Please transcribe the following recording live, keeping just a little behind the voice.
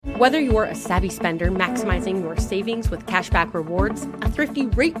Whether you're a savvy spender maximizing your savings with cashback rewards, a thrifty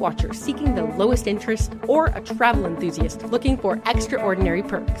rate watcher seeking the lowest interest, or a travel enthusiast looking for extraordinary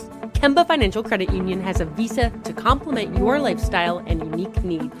perks, Kemba Financial Credit Union has a visa to complement your lifestyle and unique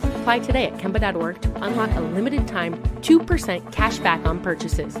needs. Apply today at Kemba.org to unlock a limited-time 2% cash back on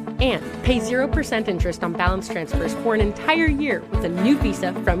purchases and pay 0% interest on balance transfers for an entire year with a new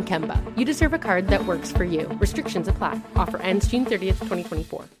visa from Kemba. You deserve a card that works for you. Restrictions apply. Offer ends June 30th,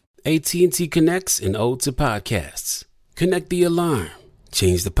 2024. AT&T connects an ode to podcasts. Connect the alarm.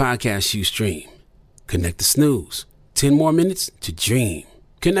 Change the podcast you stream. Connect the snooze. 10 more minutes to dream.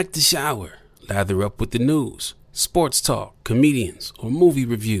 Connect the shower. Lather up with the news, sports talk, comedians, or movie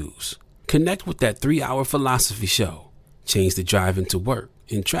reviews. Connect with that 3-hour philosophy show. Change the drive into work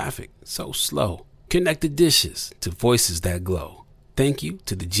in traffic so slow. Connect the dishes to voices that glow. Thank you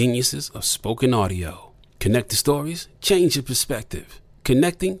to the geniuses of spoken audio. Connect the stories, change your perspective.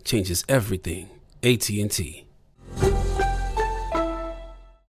 Connecting changes everything. AT&T.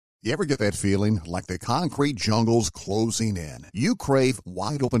 You ever get that feeling like the concrete jungle's closing in? You crave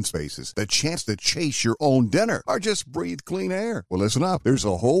wide open spaces, the chance to chase your own dinner, or just breathe clean air. Well, listen up. There's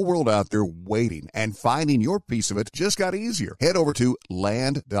a whole world out there waiting, and finding your piece of it just got easier. Head over to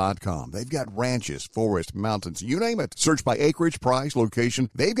Land.com. They've got ranches, forests, mountains, you name it. Search by acreage, price,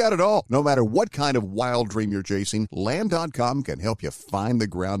 location. They've got it all. No matter what kind of wild dream you're chasing, Land.com can help you find the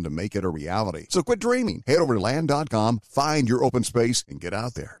ground to make it a reality. So quit dreaming. Head over to Land.com, find your open space, and get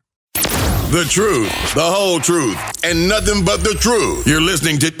out there. The truth, the whole truth, and nothing but the truth. You're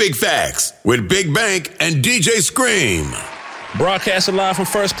listening to Big Facts with Big Bank and DJ Scream. Broadcasting live from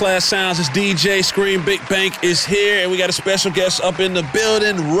First Class Sounds, it's DJ Scream. Big Bank is here, and we got a special guest up in the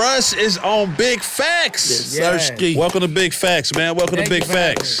building. Russ is on Big Facts. Yes, Welcome to Big Facts, man. Welcome to Big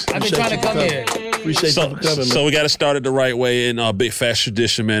Facts. I've been trying to come here. Appreciate you for coming, man. So we got to start it the right way in Big Facts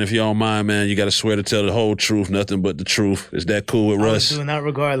tradition, man. If you don't mind, man, you got to swear to tell the whole truth, nothing but the truth. Is that cool with Russ? I'm doing that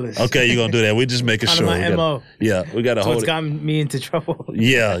regardless. Okay, you're going to do that. We're just making sure. My MO. We got to hold it. It's gotten me into trouble.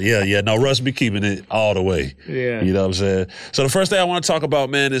 Yeah. No, Russ be keeping it all the way. Yeah. You know what I'm saying? So the first thing I want to talk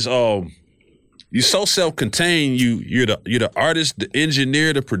about, man, is you're so self-contained. You're the artist, the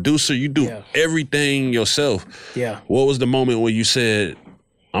engineer, the producer. You do everything yourself. Yeah. What was the moment when you said,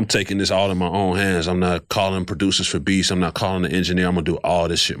 I'm taking this all in my own hands. I'm not calling producers for beats. I'm not calling the engineer. I'm going to do all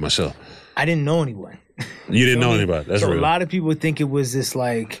this shit myself. I didn't know anyone. You didn't know anybody. That's real. A lot of people think it was this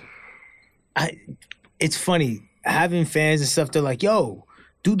it's funny. Having fans and stuff, they're like, yo,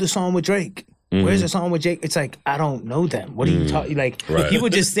 do the song with Drake. Mm-hmm. Where's the song with Jake? It's like, I don't know them. What are you talking? Like, people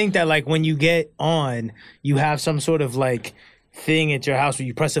just think that like when you get on, you have some sort of like thing at your house where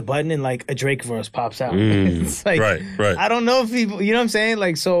you press a button and like a Drake verse pops out. It's like, right. I don't know if people, you know what I'm saying?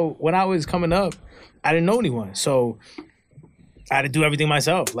 Like, so when I was coming up, I didn't know anyone. So I had to do everything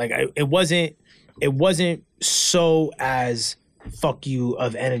myself. Like it wasn't so as fuck you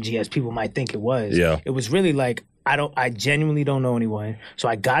of energy as people might think it was. Yeah. It was really like, I genuinely don't know anyone. So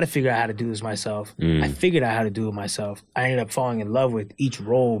I got to figure out how to do this myself. I figured out how to do it myself. I ended up falling in love with each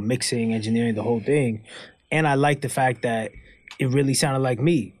role, mixing, engineering, the whole thing. And I like the fact that it really sounded like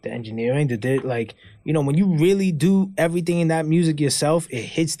me. The engineering, like, you know, when you really do everything in that music yourself, it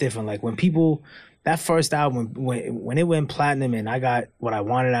hits different. Like when people, that first album, when it went platinum and I got what I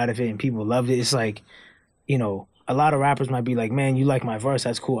wanted out of it and people loved it, it's like, you know, a lot of rappers might be like, man, you like my verse,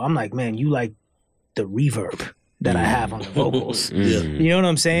 that's cool. I'm like, man, you like the reverb that I have on the vocals. You know what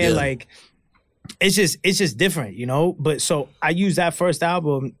I'm saying? Yeah. Like, it's just different, you know? But so I used that first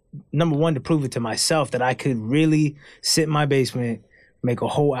album, number one, to prove it to myself that I could really sit in my basement, make a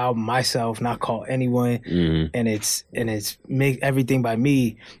whole album myself, not call anyone, and it's make everything by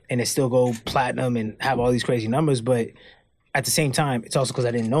me, and it still go platinum and have all these crazy numbers. But at the same time, it's also because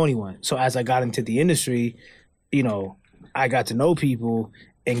I didn't know anyone. So as I got into the industry, you know, I got to know people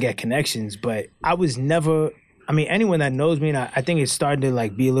and get connections, but I was never, I mean, anyone that knows me, and I think it's starting to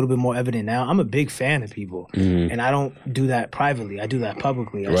like be a little bit more evident now, I'm a big fan of people. And I don't do that privately. I do that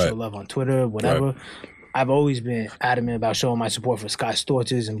publicly. I show love on Twitter, whatever. Right. I've always been adamant about showing my support for Scott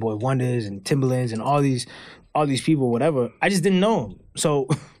Storches and Boy Wonders and Timbalands and all these people, whatever. I just didn't know them. So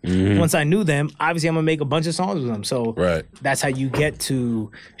once I knew them, obviously I'm going to make a bunch of songs with them. So that's how you get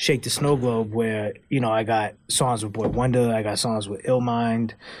to Shake the Snow Globe, where, you know, I got songs with Boy Wonder, I got songs with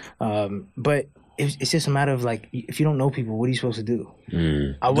Illmind. But it's just a matter of, like, if you don't know people, what are you supposed to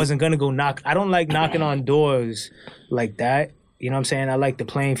do? I wasn't going to go I don't like knocking on doors like that. You know what I'm saying? I like the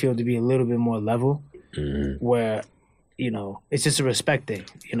playing field to be a little bit more level, where, you know, it's just a respect thing,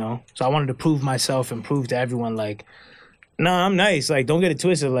 you know? So I wanted to prove myself and prove to everyone, like, no, I'm nice. Like, don't get it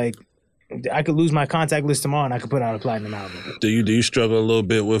twisted. Like, I could lose my contact list tomorrow and I could put out a platinum album. Do you struggle a little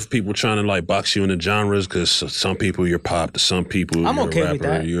bit with people trying to like box you into genres? Because some people you're pop, to some people I'm you're okay a rapper. with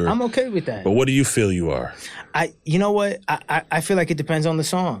that. I'm okay with that. But what do you feel you are? You know what? I feel like it depends on the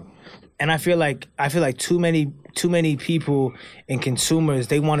song, and I feel like too many people and consumers,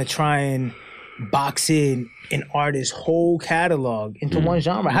 they want to try and box in an artist's whole catalog into one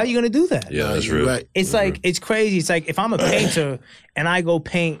genre. How are you gonna do that? Yeah, that's real. Right. It's like it's crazy. It's like if I'm a painter and I go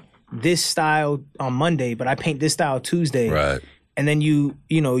paint this style on Monday, but I paint this style Tuesday. Right. And then you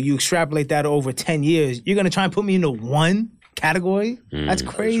extrapolate that over 10 years, you're gonna try and put me into one category? That's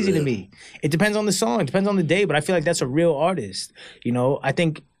crazy to me. It depends on the song, it depends on the day, but I feel like that's a real artist. You know, I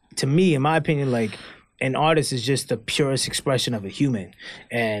think, to me, in my opinion, like, an artist is just the purest expression of a human.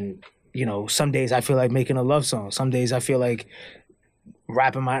 And, you know, some days I feel like making a love song. Some days I feel like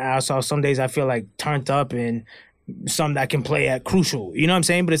rapping my ass off. Some days I feel like turned up and some that can play at crucial. You know what I'm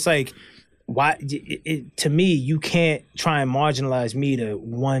saying? But it's like, why? To me, you can't try and marginalize me to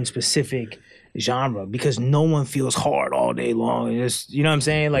one specific genre because no one feels hard all day long. It's, you know what I'm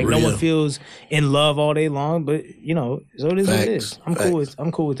saying? Like, no one feels in love all day long. But, you know, so it is what it is. I'm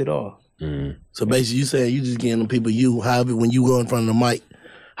cool with it all. So basically, you saying you just getting the people however when you go in front of the mic,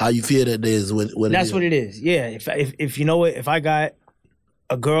 how you feel that day is what it is. That's what it is. Yeah. If you know what, if I got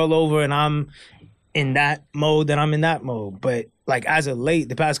a girl over and I'm in that mode, then I'm in that mode. But like as of late,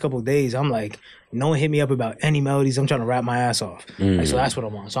 the past couple of days, I'm like, no one hit me up about any melodies. I'm trying to rap my ass off. Like, so that's what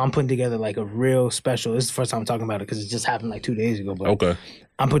I'm on. So I'm putting together like a real special. This is the first time I'm talking about it because it just happened like 2 days ago. But okay,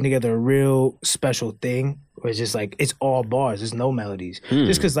 I'm putting together a real special thing where it's just like it's all bars. There's no melodies.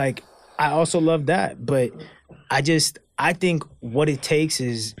 Just because like I also love that, but I think what it takes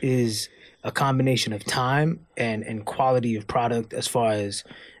is a combination of time and quality of product as far as,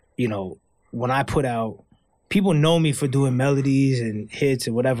 you know, when I put out, people know me for doing melodies and hits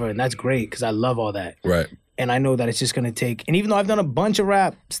and whatever, and that's great because I love all that. Right. And I know that it's just going to take, and even though I've done a bunch of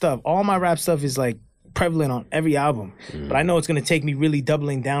rap stuff, all my rap stuff is like prevalent on every album, but I know it's going to take me really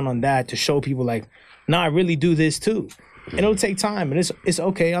doubling down on that to show people like, nah, I really do this too. And it'll take time, and it's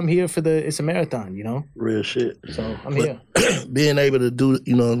okay. I'm here for it's a marathon, you know? Real shit. So I'm here. Being able to do,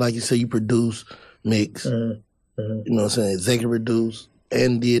 you know, like you say, you produce, mix, you know what I'm saying, executive produce,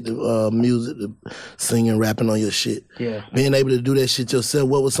 and did the music, the singing, rapping on your shit. Yeah. Being able to do that shit yourself,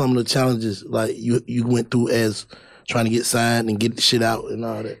 what were some of the challenges like you went through as trying to get signed and get the shit out and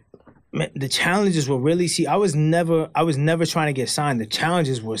all that? Man, the challenges were really, I was never trying to get signed. The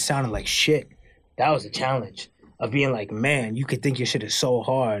challenges were sounding like shit. That was a challenge. Of being like, man, you could think your shit is so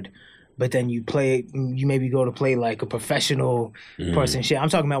hard, but then you maybe go to play like a professional person shit. I'm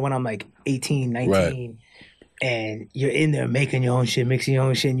talking about when I'm like 18, 19, right. And you're in there making your own shit, mixing your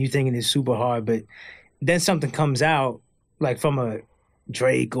own shit, and you thinking it's super hard, but then something comes out like from a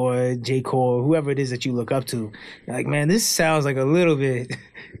Drake or J. Cole, whoever it is that you look up to, you're like, man, this sounds like a little bit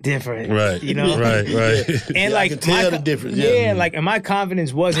different. Right. You know? Right. And like, I can tell the difference. Yeah, like, and my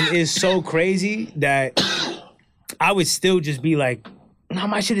confidence is so crazy that I would still just be like, nah,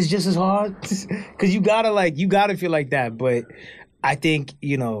 my shit is just as hard. Cause you gotta feel like that. But I think,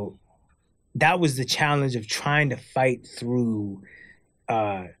 you know, that was the challenge of trying to fight through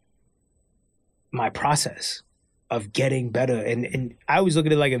my process of getting better. And I always look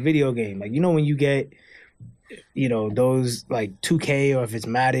at it like a video game. Like, you know, when you get, you know, those like 2K or if it's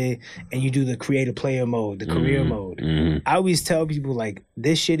Madden and you do the creative player mode, the career mode. I always tell people like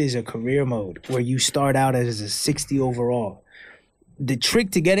this shit is a career mode where you start out as a 60 overall. The trick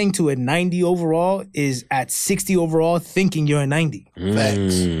to getting to a 90 overall is at 60 overall thinking you're a 90.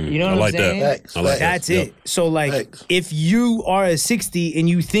 Facts. You know what I'm saying? Facts. That's it. So like if you are a 60 and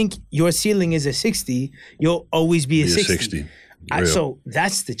you think your ceiling is a 60, you'll always be a 60. So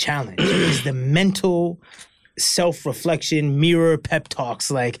that's the challenge is the mental self-reflection, mirror pep talks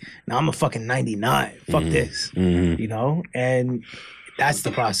like, nah, I'm a fucking 99. Fuck this. You know? And that's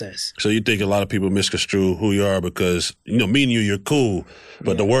the process. So you think a lot of people misconstrue who you are because, you know, me and you're cool,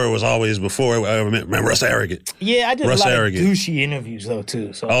 but the word was always before I ever met Russ arrogant. Yeah, I did Russ a lot of douchey interviews though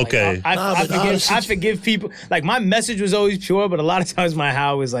too. So okay. Like, I forgive people. Like my message was always pure, but a lot of times my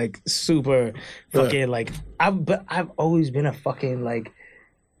how was like super fucking like I've always been a fucking like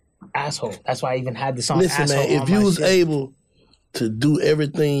asshole. That's why I even had the song. Listen, asshole man, if you was able to do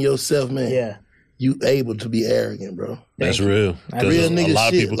everything yourself, man. Yeah. You able to be arrogant, bro. That's real. Real nigga a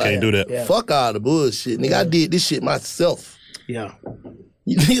lot shit. of people can't do that. Yeah. Fuck all the bullshit. Nigga, I did this shit myself. Yeah.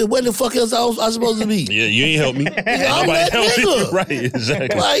 Nigga, where the fuck else I supposed to be? Yeah, you ain't help me. I'm that nigga. Right,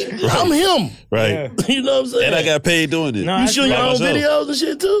 exactly. Like, I'm him. Right. Yeah. You know what I'm saying? And I got paid doing it. No, you shoot your own videos and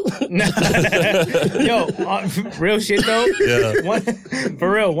shit too? Yo, real shit though. Yeah.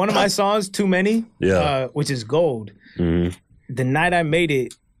 For real, one of my songs, Too Many, Yeah. which is gold. Mm-hmm. The night I made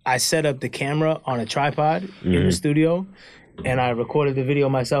it, I set up the camera on a tripod in the studio, and I recorded the video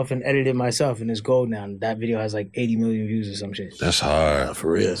myself and edited it myself, and it's gold now. That video has like 80 million views or some shit. That's hard.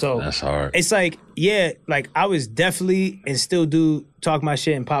 For real. So that's hard. It's like, yeah, like I was definitely and still do talk my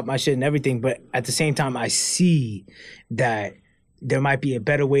shit and pop my shit and everything, but at the same time, I see that there might be a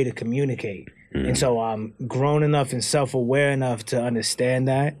better way to communicate. And so I'm grown enough and self-aware enough to understand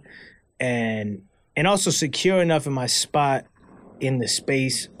that, and also secure enough in my spot in the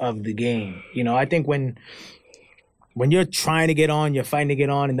space of the game. You know, I think when you're trying to get on, you're fighting to get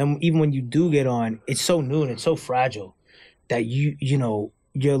on, and then even when you do get on, it's so new and it's so fragile that you know,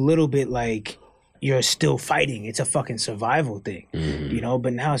 you're a little bit like you're still fighting. It's a fucking survival thing, you know?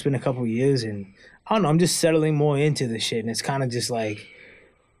 But now it's been a couple of years, and I don't know, I'm just settling more into the shit, and it's kind of just like,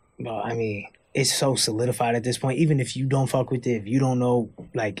 well, I mean, it's so solidified at this point. Even if you don't fuck with it, if you don't know,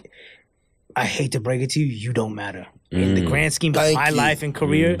 like, I hate to break it to you, you don't matter. In the grand scheme of my life and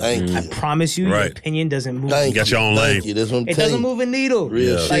career, I promise you, your opinion doesn't move. You got your own lane. It doesn't move a needle.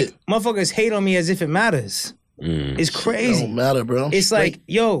 Real like, shit. motherfuckers hate on me as if it matters. It's crazy. It don't matter, bro. It's like,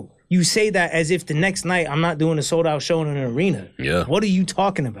 yo, you say that as if the next night I'm not doing a sold out show in an arena. Yeah. What are you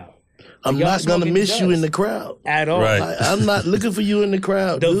talking about? I'm Y'all not gonna smoking miss you dust. in the crowd. At all. Right. Like, I'm not looking for you in the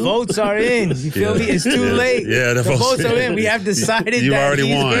crowd. The dude. votes are in. You feel me? It's too late. Yeah, the votes are in. We have decided You that already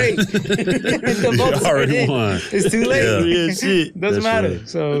he's won. great. The votes are already in. won. It's too late. Yeah. Real shit. Doesn't That's matter. right.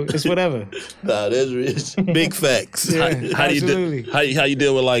 So it's whatever. Nah, that's real. Big facts. Yeah, How do absolutely. you how you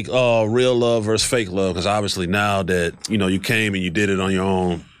deal with like real love versus fake love? Because obviously now that you came and you did it on your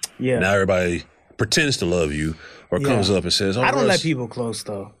own, Yeah. now everybody pretends to love you or comes up and says, "Oh, I don't Russ, let people close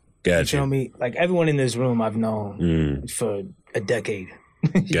though. You Got feel me? Like everyone in this room I've known for a decade.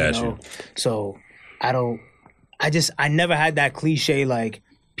 you Got know? you. So I never had that cliche like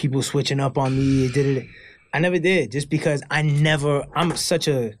people switching up on me. I never did, just because I'm such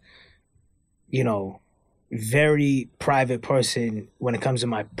a, very private person when it comes to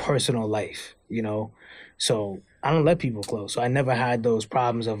my personal life, So I don't let people close. So I never had those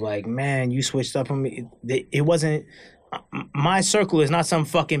problems of like, man, you switched up on me. It wasn't, my circle is not some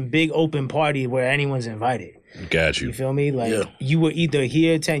fucking big open party where anyone's invited. Got you. You feel me? Like, you were either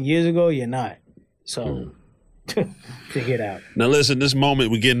here 10 years ago or you're not. So, figure it out. Now listen, this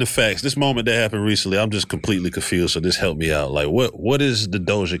moment, we getting the facts. This moment that happened recently, I'm just completely confused, so this helped me out. Like, what is the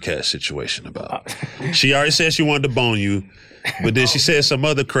Doja Cat situation about? She already said she wanted to bone you, but then she said some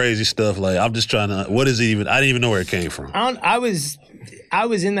other crazy stuff. Like, I'm just trying to, what is it even? I didn't even know where it came from. I was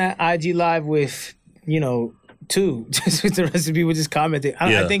in that IG live with, too, just with the rest of the people just commenting.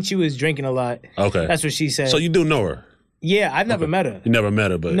 I think she was drinking a lot. Okay. That's what she said. So you do know her? Yeah, I've never met her. You never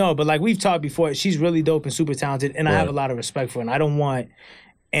met her, but... No, but like we've talked before, she's really dope and super talented, and I have a lot of respect for her, and I don't want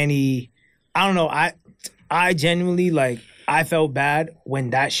any... I don't know, I genuinely, like, I felt bad when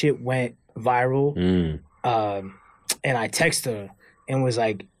that shit went viral, and I texted her and was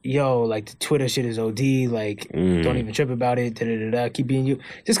like, yo, like, the Twitter shit is OD, like, don't even trip about it, da-da-da-da, keep being you.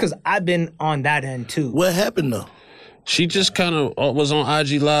 Just because I've been on that end, too. What happened, though? She just kind of was on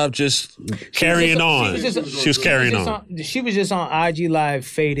IG Live just carrying on. She was carrying on. She was just on IG Live,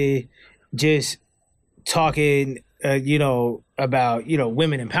 faded, just talking, about,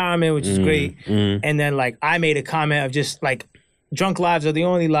 women empowerment, which is great. And then, like, I made a comment of just, like, drunk lives are the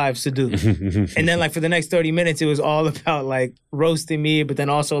only lives to do. And then, like, for the next 30 minutes, it was all about, like, roasting me, but then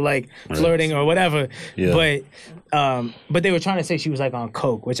also, like, flirting or whatever. Yeah. But they were trying to say she was, like, on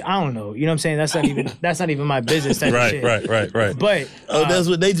coke, which I don't know. You know what I'm saying? That's not even my business type of shit. Right. But that's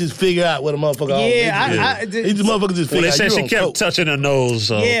what they just figure out what a motherfucker. Yeah, these motherfuckers just figure they out. said she kept touching her nose.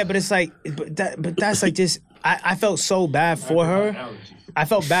 So. Yeah, but it's like, but that's like just. I felt so bad for her. I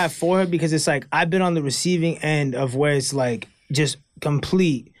felt bad for her because it's like I've been on the receiving end of where it's like just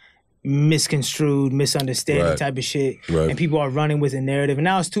complete misconstrued, misunderstanding type of shit, and people are running with a narrative, and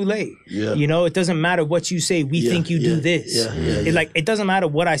now it's too late. Yeah. It doesn't matter what you say. We think you do this. It doesn't matter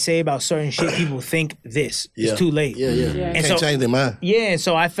what I say about certain shit. People think this. It's too late. And can't change their mind. Yeah, and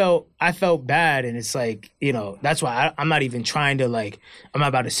so I felt bad, and it's like, that's why I'm not even trying to, like, I'm not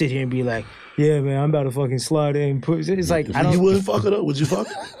about to sit here and be like, yeah, man, I'm about to fucking slide in. It's like, I don't. You wouldn't fuck it up? Would you fuck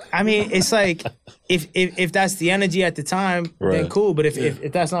it? I mean, it's like, if that's the energy at the time, then cool. But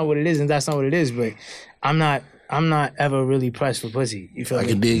if that's not what it is, then that's not what it is. But I'm not ever really pressed for pussy. You feel me? I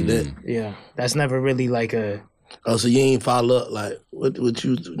can dig that. Yeah, that's never really like a. Oh, so you ain't follow up like what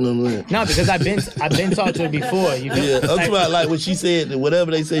you know what I mean? No, because I've been talked to her before. You know? Yeah, I'm talking about like what she said,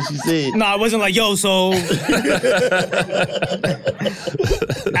 whatever they say she said. No, I wasn't like, yo, so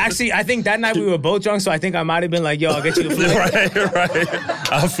actually I think that night we were both drunk, so I think I might have been like, yo, I'll get you the flight.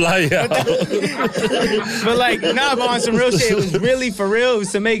 Right. I'll fly you out. But like, nah, but on some real shit, it was really for real.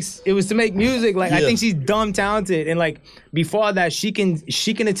 It was to make music. Like, I think she's dumb talented. And like before that, she can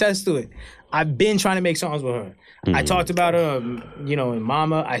attest to it. I've been trying to make songs with her. I talked about her, in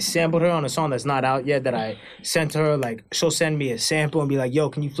Mama. I sampled her on a song that's not out yet that I sent to her. Like, she'll send me a sample and be like, yo,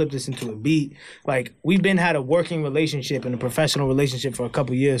 can you flip this into a beat? Like, we've had a working relationship and a professional relationship for a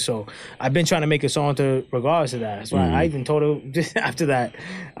couple years, so I've been trying to make a song to her regardless of that. That's why I even told her just after that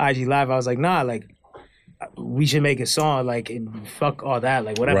IG Live, I was like, nah, like, we should make a song, like, and fuck all that.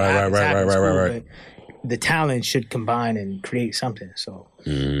 Like, whatever happens, but the talent should combine and create something. So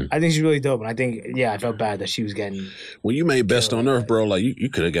I think she's really dope. And I think, I felt bad that she was getting... When you made Best on Earth, bro, like you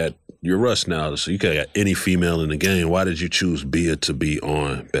could have got... You're Russ now, so you could have got any female in the game. Why did you choose Bia to be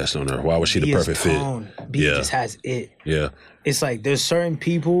on Best on Earth? Why was she the perfect fit? Bia just has it. Yeah. It's like there's certain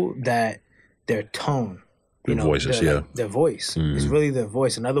people that their tone, their voices, like, their voice. It's really their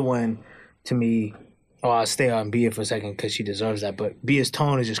voice. Another one, to me... Oh, I'll stay on Bia for a second because she deserves that. But Bia's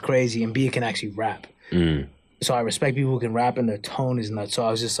tone is just crazy, and Bia can actually rap. So I respect people who can rap, and their tone is nuts. So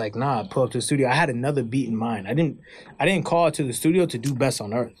I was just like, nah, pull up to the studio. I had another beat in mind. I didn't call her to the studio to do Best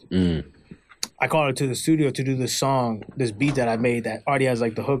on Earth. I called her to the studio to do this song, this beat that I made that already has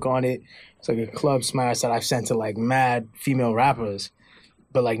like the hook on it. It's like a club smash that I've sent to like mad female rappers,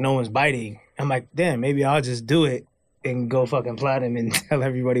 but like no one's biting. I'm like, damn, maybe I'll just do it and go fucking platinum and tell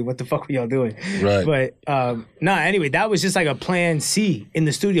everybody what the fuck were y'all doing. Right. But anyway, that was just like a plan C in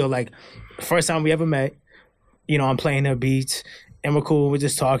the studio. Like, first time we ever met, I'm playing her beats and we're cool, we're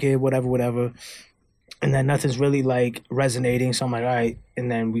just talking, whatever. And then nothing's really like resonating. So I'm like, all right.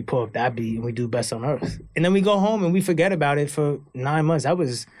 And then we pull up that beat and we do Best on Earth. And then we go home and we forget about it for 9 months. That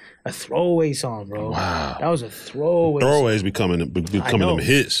was a throwaway song, bro. Wow. That was a throwaway Throwaways song. becoming them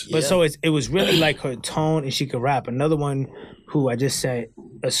hits. But so it was really like her tone and she could rap. Another one who I just sent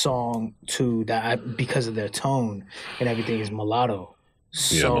a song to because of their tone and everything is Mulatto.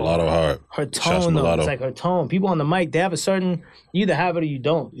 So Mulatto hard. Her tone, though, it's like her tone. People on the mic, they have a certain, you either have it or you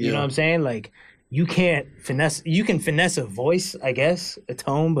don't. You know what I'm saying? Like, you can finesse a voice, I guess, a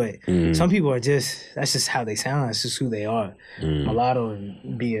tone, but some people are that's just how they sound. That's just who they are. Mulatto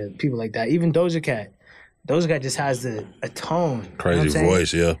and Bia, people like that. Even Doja Cat just has a tone. Crazy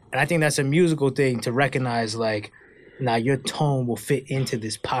voice, yeah. And I think that's a musical thing to recognize, like, now your tone will fit into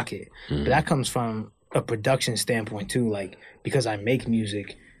this pocket. But that comes from a production standpoint too, like, because I make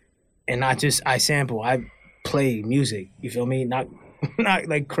music and not just I sample, I play music, you feel me? Not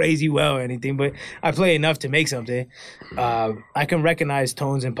like crazy well or anything, but I play enough to make something. I can recognize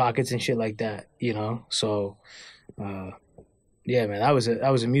tones and pockets and shit like that, So, yeah, man, that was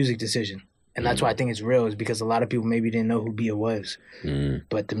a music decision, and that's why I think it's real. Is because a lot of people maybe didn't know who Bia was,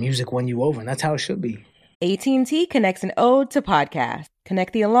 but the music won you over, and that's how it should be. AT&T connects an ode to podcast.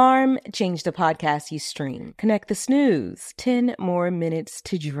 Connect the alarm, change the podcast you stream. Connect the snooze, 10 more minutes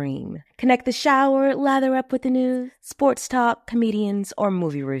to dream. Connect the shower, lather up with the news, sports talk, comedians, or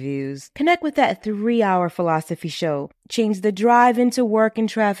movie reviews. Connect with that 3-hour philosophy show. Change the drive into work and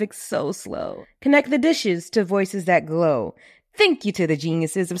traffic so slow. Connect the dishes to voices that glow. Thank you to the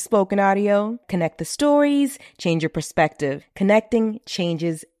geniuses of spoken audio. Connect the stories, change your perspective. Connecting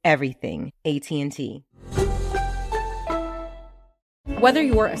changes everything. AT&T. Whether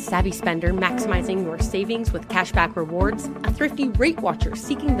you're a savvy spender maximizing your savings with cashback rewards, a thrifty rate watcher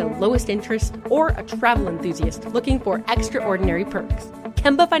seeking the lowest interest, or a travel enthusiast looking for extraordinary perks,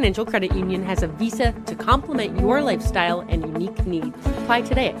 Kemba Financial Credit Union has a visa to complement your lifestyle and unique needs. Apply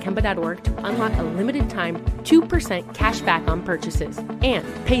today at Kemba.org to unlock a limited time 2% cash back on purchases and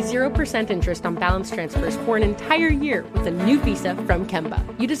pay 0% interest on balance transfers for an entire year with a new visa from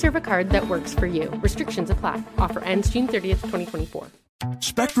Kemba. You deserve a card that works for you. Restrictions apply. Offer ends June 30th, 2024.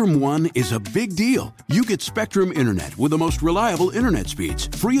 Spectrum One is a big deal. You get Spectrum Internet with the most reliable internet speeds,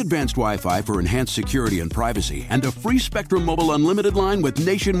 free advanced Wi-Fi for enhanced security and privacy, and a free Spectrum Mobile Unlimited line with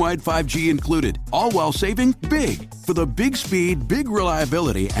nationwide 5G included, all while saving big. For the big speed, big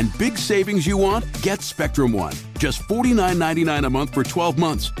reliability, and big savings you want, get Spectrum One. Just $49.99 a month for 12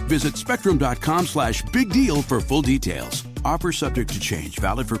 months. Visit spectrum.com/big deal for full details. Offer subject to change.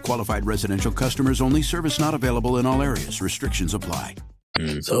 Valid for qualified residential customers only. Service not available in all areas. Restrictions apply.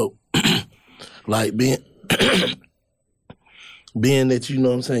 So, like being that, you know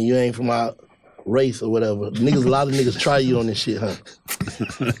what I'm saying, you ain't from our race or whatever. A lot of niggas try you on this shit, huh?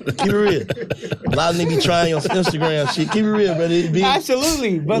 Keep it real. A lot of niggas be trying on Instagram shit. Keep it real, brother.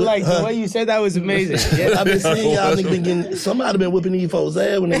 Absolutely. But like the way you said that was amazing. Yeah. I've been seeing y'all niggas been getting, somebody been whipping these folks'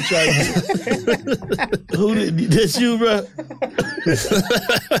 ass when they try to. Who did that's you, bro?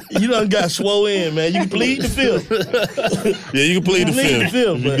 You done got swole in, man. You can plead the fifth. Yeah, you can plead the fifth.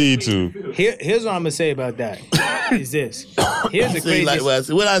 You need to. Here's what I'm gonna say about that. Is this. Here's the craziest. Like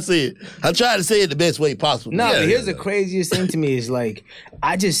what I said. I tried to say it the best way possible. No, but here's the craziest thing to me is like,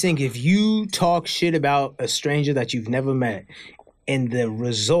 I just think if you talk shit about a stranger that you've never met and the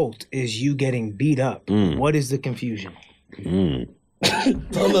result is you getting beat up, what is the confusion?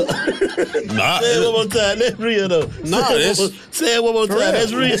 Hold up. Say it one more time. That's real though. Say it one more time.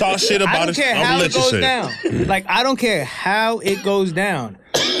 That's real. Talk shit about it. I don't care how it goes down. Like, I don't care how it goes down.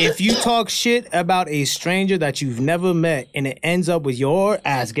 If you talk shit about a stranger that you've never met and it ends up with your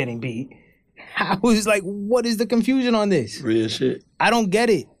ass getting beat, what is the confusion on this? Real shit. I don't get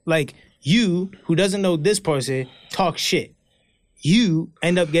it. Like, you, who doesn't know this person, talk shit. You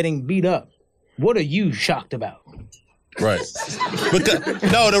end up getting beat up. What are you shocked about? Right.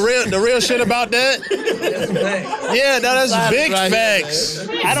 The real shit about that. Yeah, that's big facts.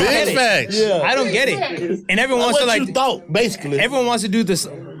 I don't get it. Facts. Yeah. I don't get it. And everyone wants to like. You thought, basically. Everyone wants to do this.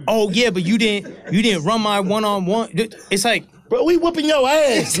 Oh yeah, but you didn't run my one-on-one. It's like, bro, we whooping your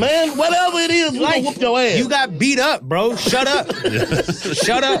ass, man. Whatever it is, we gonna whoop your ass. You got beat up, bro. Shut up.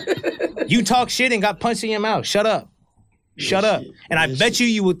 Shut up. You talk shit and got punched in your mouth. Shut up. Shut up. And I bet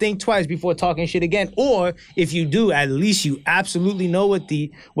you would think twice before talking shit again. Or if you do, at least you absolutely know what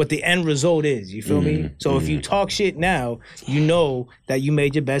the end result is. You feel me? So if you talk shit now, you know that you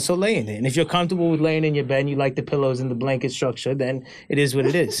made your bed, so lay in it. And if you're comfortable with laying in your bed and you like the pillows and the blanket structure, then it is what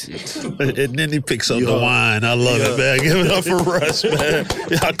it is. And then he picks up the wine. I love it, man. Give it up for Russ, man.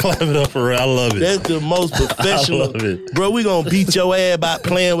 Y'all clap it up for Russ. I love it. That's the most professional. I love it. Bro, we gonna beat your ass by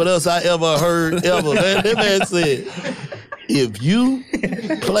playing with us I ever heard, ever. Man, that man said, if you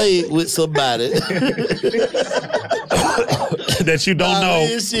play with somebody that you don't know,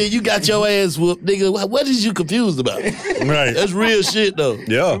 man, shit, you got your ass whooped, nigga. What is you confused about? Right. That's real shit, though.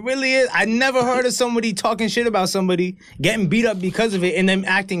 Yeah. It really is. I never heard of somebody talking shit about somebody, getting beat up because of it, and them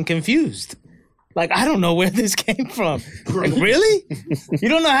acting confused. Like, I don't know where this came from. Like, really? You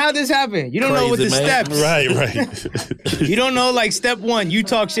don't know how this happened. You don't know what the steps. Right. You don't know, like, step 1, you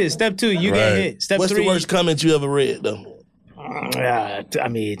talk shit. Step 2, you get hit. Step 3. What's the worst comment you ever read, though? I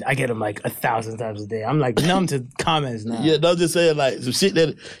mean, I get them like 1,000 times a day. I'm like numb to comments now. Yeah, don't just say like some shit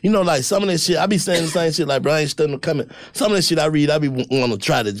that, like some of that shit, I be saying the same shit like, bro, I ain't studying no comment. Some of that shit I read, I be want to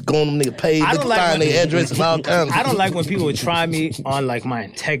try to go on them nigga page, find their address and all kinds. I don't like when people try me on like my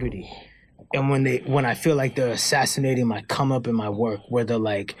integrity. And when I feel like they're assassinating my come up in my work, where they're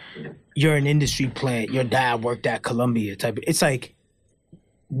like, you're an industry plant, your dad worked at Columbia type. It's like,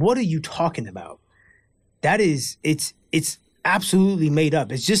 what are you talking about? That is, it's absolutely made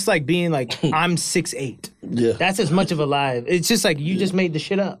up. It's just like being like, I'm 6'8". Yeah. That's as much of a lie. It's just like, you just made the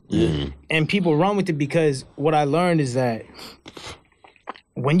shit up. Mm-hmm. And people run with it because what I learned is that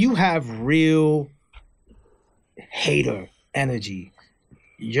when you have real hater energy,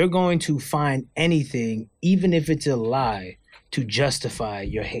 you're going to find anything, even if it's a lie, to justify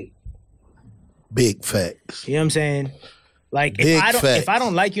your hate. Big facts. You know what I'm saying? Like, if I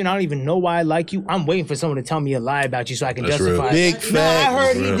don't like you and I don't even know why I like you, I'm waiting for someone to tell me a lie about you so I can justify it. Big facts. No, I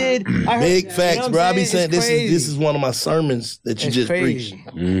heard he did. Big facts, bro. I be saying this is one of my sermons that you just preached.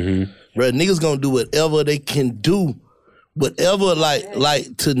 Mm-hmm. Bro, niggas gonna do whatever they can do. Whatever,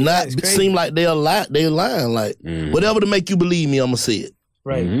 like to not seem like they lying. Like, whatever to make you believe me, I'm gonna say it.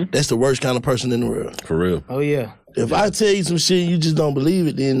 Right. That's the worst kind of person in the world. For real. Oh, yeah. If I tell you some shit and you just don't believe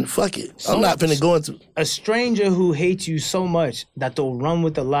it, then fuck it. I'm not finna go into... A stranger who hates you so much that they'll run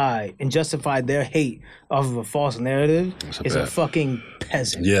with a lie and justify their hate of a false narrative is a fucking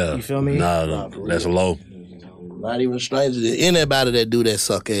peasant. Yeah. You feel me? Nah, that's low. Not even strangers. Anybody that do that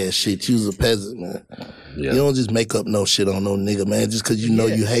suck ass shit, you's a peasant, man. Yeah. You don't just make up no shit on no nigga, man, just because you know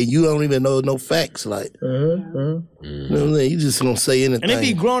you hate. You don't even know no facts, like. You know what I'm saying? You just gonna say anything. And it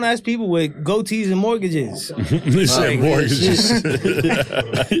be grown ass people with goatees and mortgages. They said mortgages.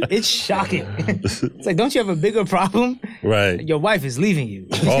 It's shocking. It's like, don't you have a bigger problem? Right. Your wife is leaving you.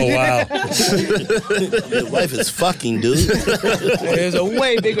 Oh wow. Your wife is fucking, dude. There's a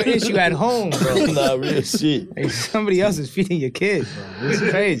way bigger issue at home, bro. Nah, real shit. Hey, somebody else is feeding your kids, bro. It's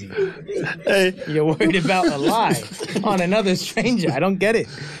crazy. Hey. You're worried about a lie on another stranger. I don't get it.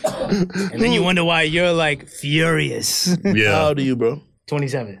 And then you wonder why you're like furious. Yeah. How old are you, bro?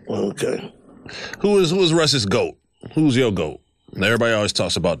 27. Okay. Who is Russ's GOAT? Who's your GOAT? Now, everybody always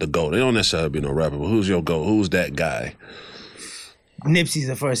talks about the GOAT. They don't necessarily be no rapper, but who's your GOAT? Who's that guy? Nipsey's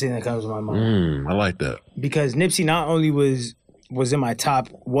the first thing that comes to my mind. I like that. Because Nipsey not only was in my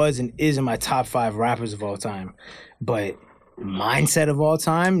and is in my top 5 rappers of all time, but mindset of all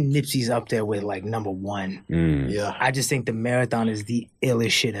time, Nipsey's up there with like number 1. Yeah. I just think the Marathon is the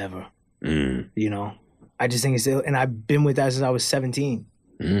illest shit ever. You know? I just think it's ill, and I've been with that since I was 17.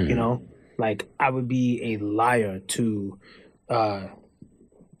 You know? Like, I would be a liar to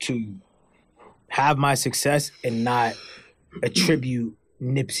have my success and not attribute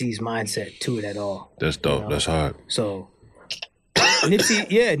Nipsey's mindset to it at all. That's dope. You know? That's hard. So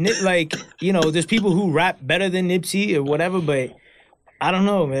Nipsey, like, you know, there's people who rap better than Nipsey or whatever, but I don't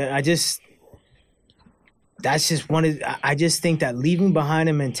know, man. I just think that leaving behind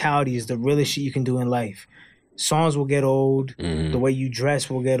a mentality is the realest shit you can do in life. Songs will get old. The way you dress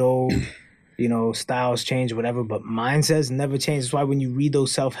will get old. You know, styles change, whatever, but mindsets never change. That's why when you read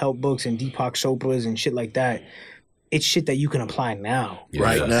those self-help books and Deepak Chopra's and shit like that, it's shit that you can apply now.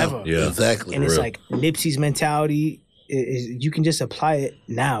 Right now. Yeah. Exactly. And it's like Nipsey's mentality is you can just apply it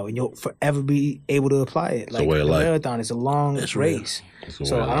now and you'll forever be able to apply it. Like the marathon is a long race.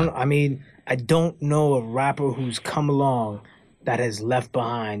 So I don't know a rapper who's come along that has left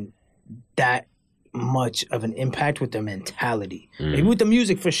behind that much of an impact with their mentality. Maybe with the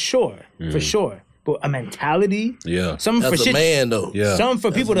music for sure. But a mentality, something That's for shit, man though. something for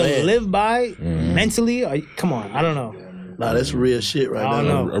people to live by mentally. Come on, I don't know. Nah, that's real shit right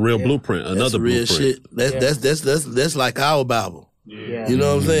now. A real blueprint. Another real blueprint. Shit. That's like our Bible. Yeah. You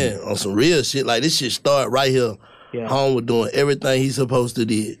know what I'm saying? On some real shit. Like this shit start right here. Home with doing everything he's supposed to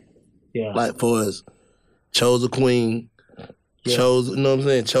do. Yeah. Like for us, chose a queen, chose, you know what I'm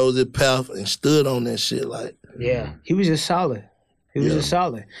saying, chose his path and stood on that shit. Like, he was just solid.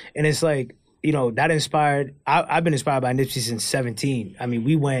 And it's like, you know, that inspired, I've been inspired by Nipsey since 17. I mean,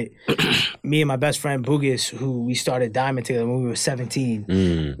 we went, me and my best friend Bugis, who we started Diamond together when we were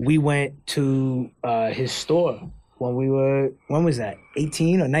 17, we went to his store when was that,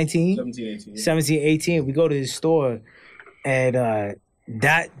 18 or 19? 17, 18. We go to his store and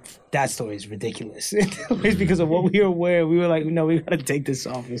that story is ridiculous. It's because of what we were wearing. We were like, no, we gotta take this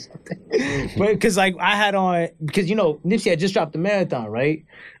off or something. But because like I had on, because you know, Nipsey had just dropped the marathon, right?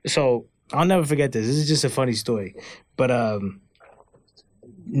 So I'll never forget this. This is just a funny story. But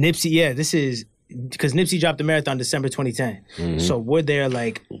Nipsey, this is because Nipsey dropped the marathon December 2010. So we're there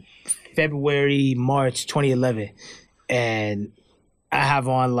like February, March 2011. And I have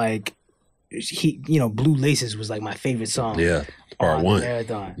on like, Blue Laces was like my favorite song. Yeah. Part 1.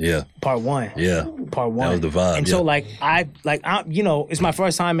 Marathon. Yeah. Part 1. Yeah. Part 1. That was the vibe. And so like I it's my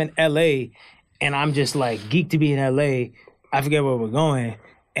first time in LA and I'm just like geeked to be in LA. I forget where we're going.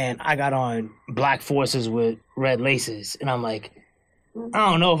 And I got on black forces with red laces. And I'm like, I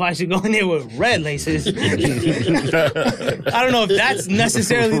don't know if I should go in there with red laces. I don't know if that's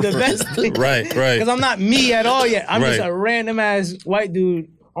necessarily the best thing. Right. Because I'm not me at all yet. I'm just a random ass white dude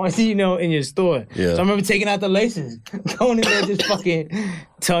in your store. Yeah. So I remember taking out the laces, going in there just fucking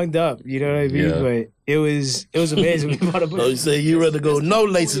tongued up. You know what I mean? Yeah. But it was amazing. So you say you rather go no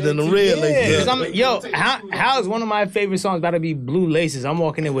laces than the red laces. How is one of my favorite songs about to be Blue Laces? I'm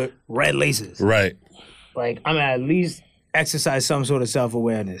walking in with red laces. Right. Like I'm at least exercise some sort of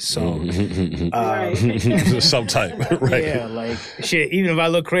self-awareness. So some type. Right. Yeah, like shit, even if I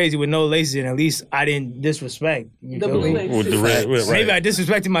look crazy with no laces in, at least I didn't disrespect. You the blue laces. With the red, right. Maybe I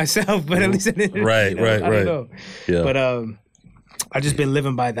disrespected myself, but at least I didn't. Right. I don't know. Yeah. But I've just been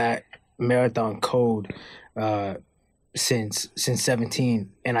living by that marathon code since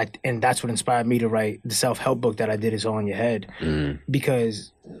 17. And that's what inspired me to write the self-help book that I did, Is All in Your Head.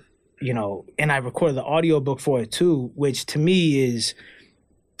 Because you know, and I recorded the audio book for it too, which to me is,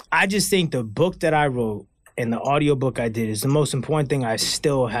 I just think the book that I wrote and the audio book I did is the most important thing I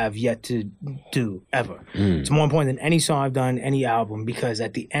still have yet to do ever. It's more important than any song I've done, any album, because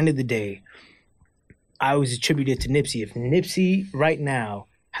at the end of the day, I always attribute it to Nipsey. If Nipsey right now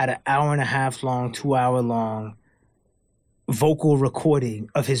had an 1.5 hour long, 2 hour long vocal recording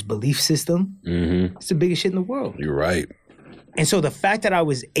of his belief system, it's the biggest shit in the world. You're right. And so the fact that I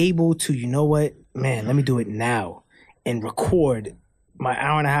was able to, you know what, man, let me do it now and record my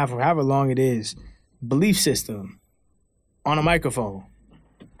 1.5 hours or however long it is, belief system on a microphone.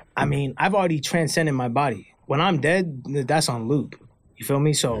 I mean, I've already transcended my body. When I'm dead, that's on loop. You feel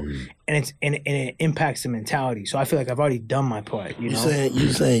me? So, and it impacts the mentality. So I feel like I've already done my part. You know?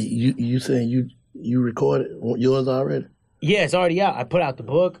 You saying you recorded yours already? Yeah, it's already out. I put out the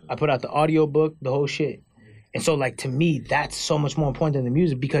book. I put out the audio book, the whole shit. And so, like, to me, that's so much more important than the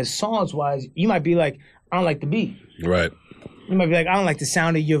music, because songs-wise, you might be like, I don't like the beat. Right. You might be like, I don't like the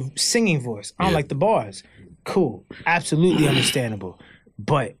sound of your singing voice. I don't like the bars. Cool. Absolutely understandable.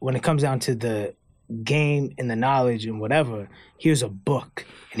 But when it comes down to the game and the knowledge and whatever, here's a book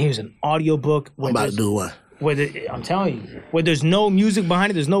and here's an audio book. I'm about to do one. I'm telling you, where there's no music behind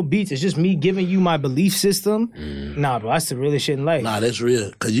it, there's no beats, it's just me giving you my belief system. Nah, bro, that's the realest shit in life. Nah, that's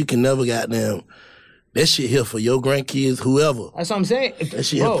real. Because you can never goddamn... That shit here for your grandkids, whoever. That's what I'm saying. That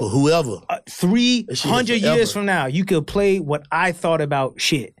shit here for whoever. 300 years from now, you could play what I thought about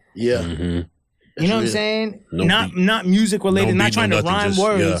shit. Yeah. You know what I'm saying? Not music related, not trying to rhyme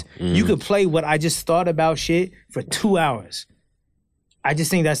words. You could play what I just thought about shit for 2 hours. I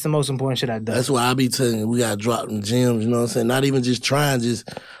just think that's the most important shit I've done. That's why I be telling you, we gotta drop them gems, you know what I'm saying? Not even just trying,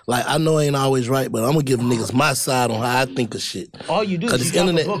 like, I know I ain't always right, but I'm gonna give niggas my side on how I think of shit. All you do is you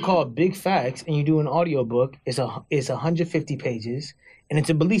drop a book called Big Facts, and you do an audio book. It's 150 pages, and it's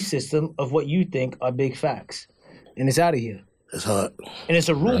a belief system of what you think are big facts. And it's out of here. It's hard. And it's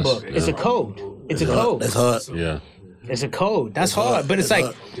a rule book. It's a code. It's a code. That's hard. Yeah. It's a code. That's hard. But it's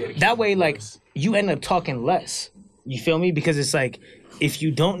like, that way, like, you end up talking less. You feel me? Because it's like, if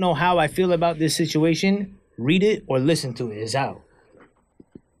you don't know how I feel about this situation, read it or listen to it. It's out.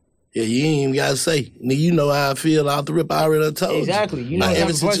 Yeah, you ain't even gotta say. Nigga, you know how I feel out the rip. I already told you. Exactly. You know what type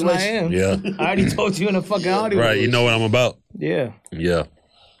of person I am. Yeah. I already told you in a fucking audio. Right. You know what I'm about. Yeah. Yeah.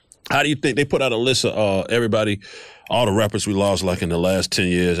 How do you think they put out a list of everybody, all the rappers we lost like in the last 10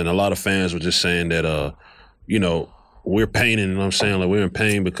 years, and a lot of fans were just saying that, you know, we're paining, you know what I'm saying? Like, we're in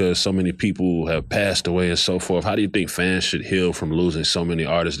pain because so many people have passed away and so forth. How do you think fans should heal from losing so many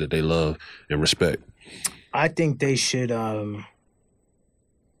artists that they love and respect? I think they should,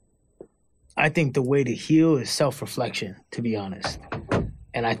 I think the way to heal is self-reflection, to be honest.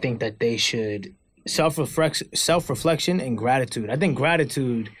 And I think that they should self-reflection and gratitude. I think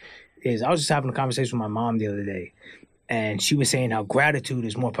gratitude is, I was just having a conversation with my mom the other day, and she was saying how gratitude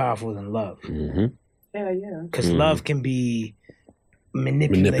is more powerful than love. Yeah. Because love can be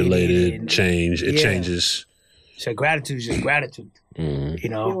manipulated, change. It changes. So gratitude is just gratitude. You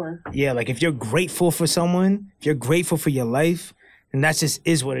know? Yeah, like if you're grateful for someone, if you're grateful for your life, then that just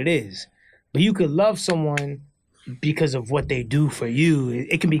is what it is. But you could love someone because of what they do for you.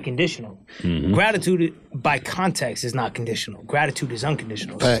 It can be conditional. Gratitude, by context, is not conditional. Gratitude is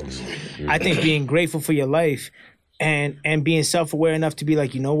unconditional. Facts. I think being grateful for your life and being self-aware enough to be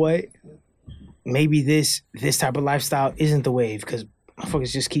like, you know what? Maybe this type of lifestyle isn't the wave because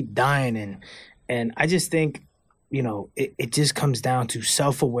motherfuckers just keep dying. And I just think, you know, it just comes down to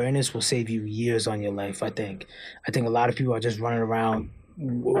self-awareness will save you years on your life, I think. I think a lot of people are just running around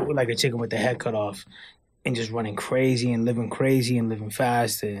like a chicken with their head cut off and just running crazy and living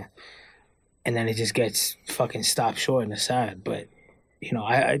fast. And then it just gets fucking stopped short and it's sad. But, you know,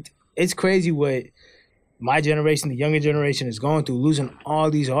 it's crazy what my generation, the younger generation, is going through, losing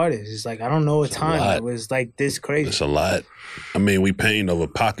all these artists. It's like, I don't know a time that was like this crazy. It's a lot. I mean, we pained over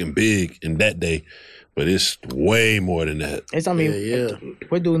Pac and Big in that day, but it's way more than that.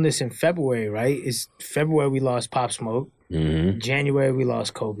 We're doing this in February, right? It's February we lost Pop Smoke. January we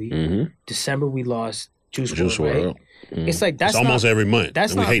lost Kobe. December we lost Juice WRLD. Right? It's like that's almost every month.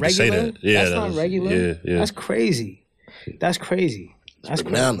 That's not regular. To say that. Yeah, that's not regular. Yeah. That's crazy. That's crazy. That's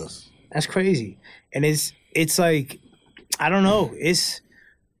bananas. That's crazy. And it's like, I don't know.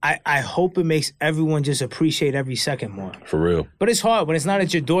 I hope it makes everyone just appreciate every second more. For real. But it's hard. When it's not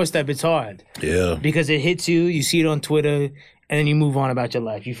at your doorstep, it's hard. Yeah. Because it hits you, you see it on Twitter, and then you move on about your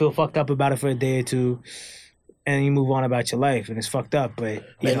life. You feel fucked up about it for a day or two, and then you move on about your life, and it's fucked up. But,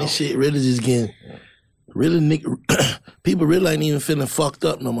 man, this shit really just getting, people really ain't even feeling fucked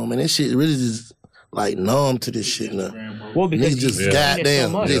up no more, man. This shit really just, like, numb to this shit now. Well, because just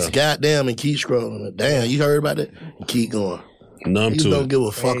goddamn and keep scrolling. Damn, you heard about it? And keep going. Numb to it. You don't give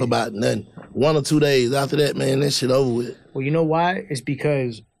a fuck about nothing. 1 or 2 days after that, man, that shit over with. Well, you know why? It's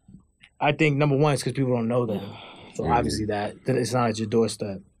because I think number one is because people don't know them. So obviously that it's not at your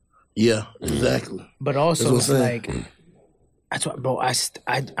doorstep. Yeah, exactly. But also it's like, that's why, bro, I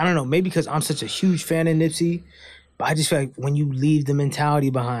don't know, maybe because I'm such a huge fan of Nipsey, but I just feel like when you leave the mentality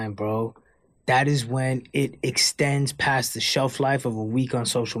behind, bro, that is when it extends past the shelf life of a week on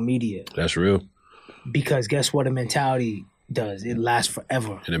social media. That's real. Because guess what a mentality does? It lasts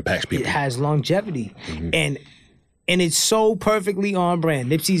forever. It impacts people. It has longevity. And it's so perfectly on brand.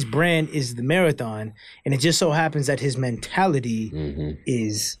 Nipsey's brand is the marathon, and it just so happens that his mentality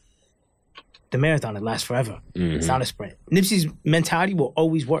is the marathon. It lasts forever. It's not a sprint. Nipsey's mentality will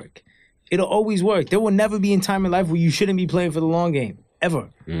always work. It'll always work. There will never be a time in life where you shouldn't be playing for the long game. Ever.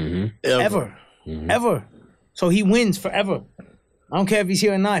 Ever. So he wins forever. I don't care if he's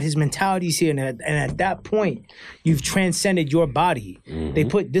here or not. His mentality's here. And at that point, you've transcended your body. Mm-hmm. They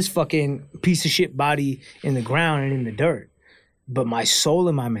put this fucking piece of shit body in the ground and in the dirt. But my soul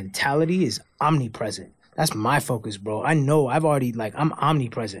and my mentality is omnipresent. That's my focus, bro. I know I'm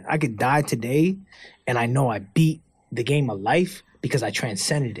omnipresent. I could die today, and I know I beat the game of life because I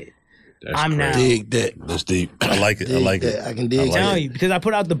transcended it. I'm now. Dig that. That's deep. I like it. I like it. I can dig. I'm telling you, because I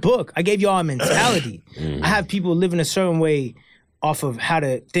put out the book. I gave y'all a mentality. I have people living a certain way off of how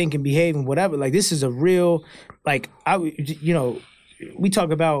to think and behave and whatever. Like, this is a real, like, we talk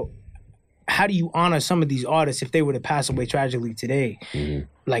about how do you honor some of these artists if they were to pass away tragically today? Mm-hmm.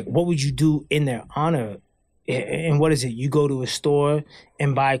 Like, what would you do in their honor? And what is it? You go to a store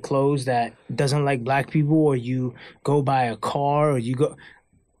and buy clothes that doesn't like black people, or you go buy a car, or you go...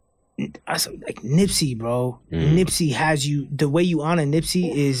 Like Nipsey, bro. Nipsey has you. The way you honor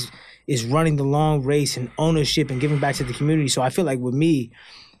Nipsey is running the long race and ownership and giving back to the community. So I feel like with me,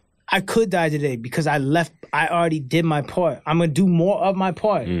 I could die today because I already did my part. I'm gonna do more of my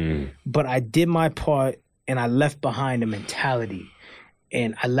part, but I did my part and I left behind a mentality,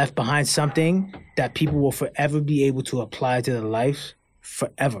 and I left behind something that people will forever be able to apply to their life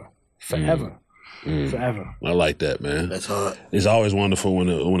forever. Forever. I like that, man. That's hard. It's always wonderful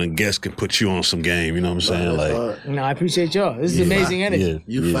when a guest can put you on some game. You know what I'm saying? Like, no, I appreciate y'all. This is amazing energy. Yeah,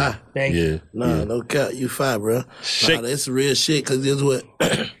 you fire. Thank you. No cap. You fire, bro. Nah, that's real shit. Cause this what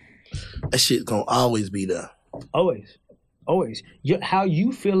that shit gonna always be there. Always. How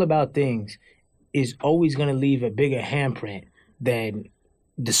you feel about things is always gonna leave a bigger handprint than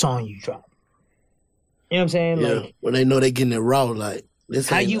the song you drop. You know what I'm saying? Yeah. Like, when they know they getting it raw, like.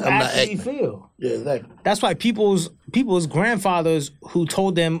 How you actually feel. Yeah, exactly. That's why people's grandfathers who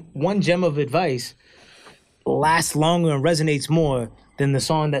told them one gem of advice lasts longer and resonates more than the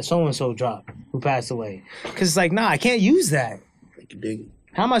song that so-and-so dropped who passed away. Because it's like, nah, I can't use that.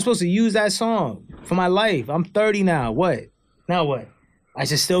 How am I supposed to use that song for my life? I'm 30 now. What? Now what? I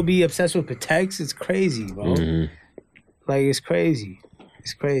should still be obsessed with Patex? It's crazy, bro. Like, it's crazy.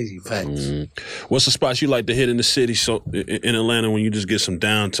 It's crazy. Facts. What's the spots you like to hit in the city? So in Atlanta, when you just get some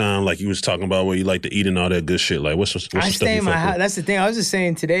downtime, like you was talking about, where you like to eat and all that good shit. Like, what's the stuff I stay in my house. That's the thing. I was just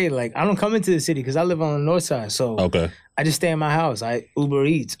saying today, like, I don't come into the city because I live on the north side. So I just stay in my house. I Uber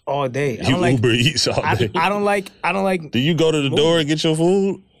Eats all day. Uber Eats all day. I don't like. Do you go to the door and get your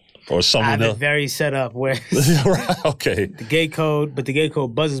food? Or someone I have else? it very set up where okay. the gate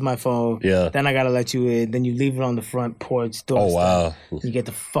code buzzes my phone. Yeah. Then I gotta let you in. Then you leave it on the front porch door. Oh wow. You get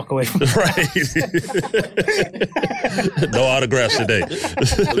the fuck away from right. No autographs today.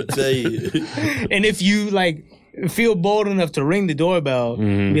 I'll tell you. And if you like feel bold enough to ring the doorbell,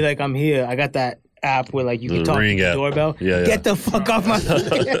 be like, I'm here. I got that app where like you can talk to the doorbell. Yeah. Get the fuck off my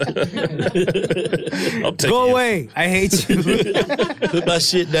Go away. I hate you. Put my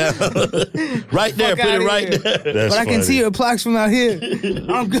shit down. Right there. Put it right there. But I can see your plaques from out here. I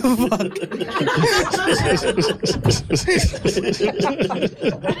don't give a fuck.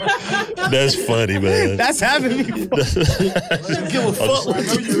 That's funny, man. That's happened before. Give a fuck.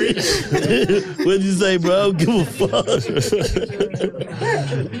 What'd you say, bro? I don't give a fuck.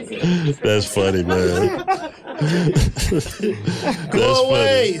 That's funny, man. Go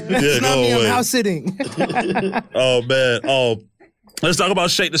away. That's not me. I'm house sitting. Oh man. Let's talk about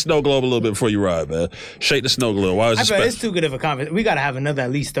Shake the Snow Globe a little bit before you ride, man. Shake the Snow Globe. Why is it special? It's too good of a conversation. We got to have another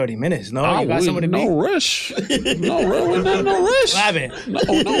at least 30 minutes. No, you got somebody to No rush. No rush.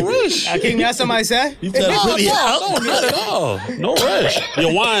 No rush. Can you have somebody say? You tell me not at all. No rush.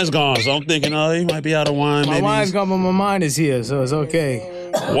 Your wine's gone, so I'm thinking, he might be out of wine. My wine's gone, but my mind is here, so it's okay.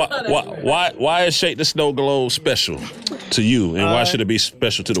 Why is Shake the Snow Globe special to you, and why should it be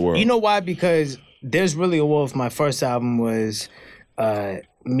special to the world? You know why? Because There's Really a Wolf, my first album, was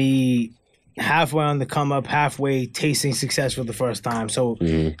me halfway on the come up, halfway tasting success for the first time. So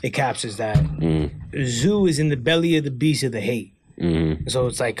it captures that. Zoo is in the belly of the beast of the hate. So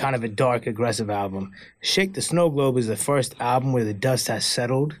it's like kind of a dark, aggressive album. Shake the Snow Globe is the first album where the dust has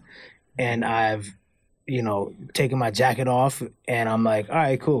settled and I've, taken my jacket off and I'm like, all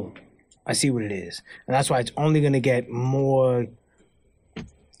right, cool. I see what it is. And that's why it's only going to get more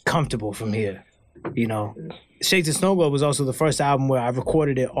comfortable from here, Shake the Snow Globe was also the first album where I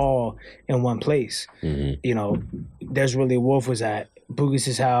recorded it all in one place. There's Really a Wolf was at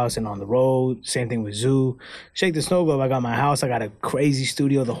Boogis's house and on the road. Same thing with Zoo. Shake the Snow Globe, I got my house. I got a crazy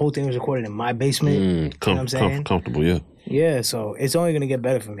studio. The whole thing was recorded in my basement. You know what I'm saying? Comfortable, yeah. Yeah, so it's only going to get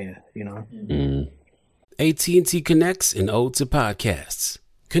better from here, AT&T connects an ode to podcasts.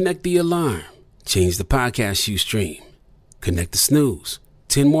 Connect the alarm. Change the podcast you stream. Connect the snooze.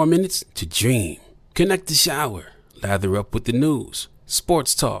 10 more minutes to dream. Connect the shower. lather up with the news,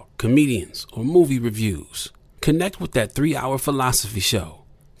 sports talk, comedians, or movie reviews. Connect with that 3-hour philosophy show.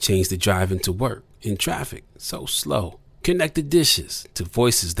 Change the drive into work in traffic so slow. Connect the dishes to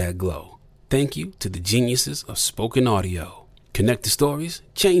voices that glow. Thank you to the geniuses of spoken audio. Connect the stories,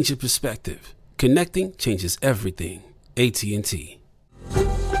 change your perspective. Connecting changes everything. AT&T.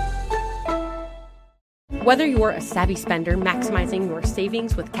 Whether you're a savvy spender maximizing your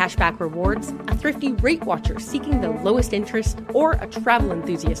savings with cashback rewards, a thrifty rate watcher seeking the lowest interest, or a travel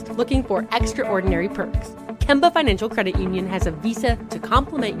enthusiast looking for extraordinary perks, Kemba Financial Credit Union has a visa to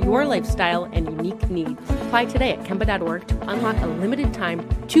complement your lifestyle and unique needs. Apply today at Kemba.org to unlock a limited time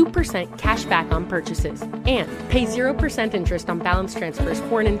 2% cash back on purchases and pay 0% interest on balance transfers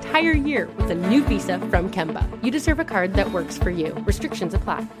for an entire year with a new visa from Kemba. You deserve a card that works for you. Restrictions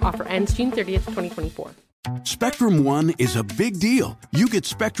apply. Offer ends June 30th, 2024. Spectrum One is a big deal. You get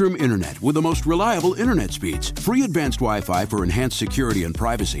Spectrum Internet with the most reliable internet speeds, free advanced Wi-Fi for enhanced security and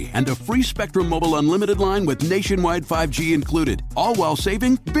privacy, and a free Spectrum Mobile Unlimited line with nationwide 5G included, all while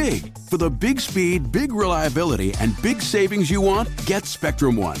saving big. For the big speed, big reliability, and big savings you want, get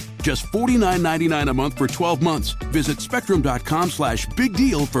Spectrum One. Just $49.99 a month for 12 months. Visit spectrum.com/big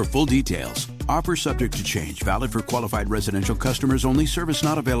deal for full details. Offer subject to change. Valid for qualified residential customers only. Service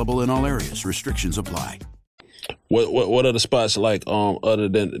not available in all areas. Restrictions apply. What are the spots like other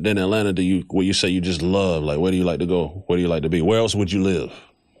than Atlanta where you say you just love? Like, where do you like to go? Where do you like to be? Where else would you live?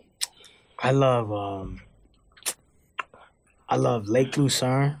 I love Lake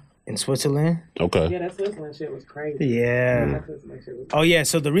Lucerne in Switzerland. Okay. Yeah, that Switzerland shit was crazy. Yeah. Oh yeah.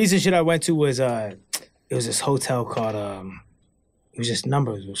 So the recent shit I went to was it was this hotel called it was just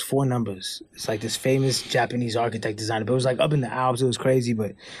numbers. It was 4 numbers. It's like this famous Japanese architect designed it. But it was like up in the Alps. It was crazy.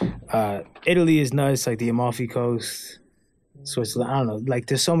 But Italy is nuts, like the Amalfi Coast, Switzerland. I don't know. Like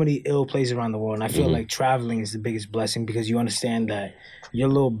there's so many ill places around the world. And I feel like traveling is the biggest blessing because you understand that your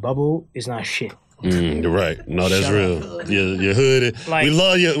little bubble is not shit. You're right. No, that's real. Your hood. Like, we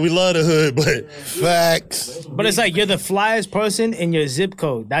love the hood, but facts. But it's like you're the flyest person in your zip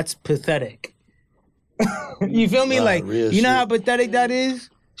code. That's pathetic. You feel me? Like, you know how pathetic that is?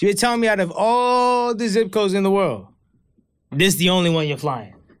 So you're telling me out of all the zip codes in the world, this is the only one you're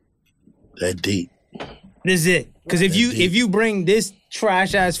flying. That deep. This is it. Because if you bring this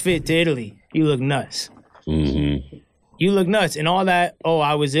trash ass fit to Italy, you look nuts. Mm-hmm. You look nuts. And all that,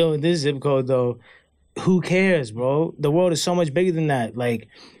 I was ill in this zip code though. Who cares, bro? The world is so much bigger than that. Like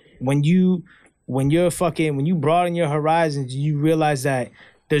when you broaden your horizons, you realize that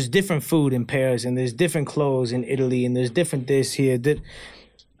there's different food in Paris and there's different clothes in Italy and there's different this here.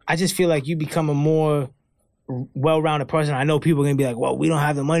 I just feel like you become a more well-rounded person. I know people are going to be like, well, we don't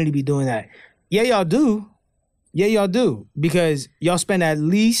have the money to be doing that. Yeah, y'all do. Yeah, y'all do. Because y'all spend at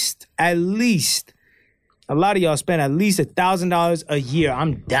least, a lot of y'all spend at least $1,000 a year.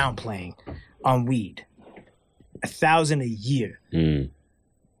 I'm downplaying on weed. $1,000 a year.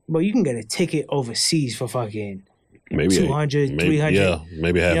 But you can get a ticket overseas for fucking maybe 200, 300. Yeah,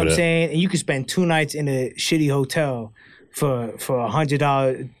 maybe half you know of what I'm that. saying? And you could spend 2 nights in a shitty hotel for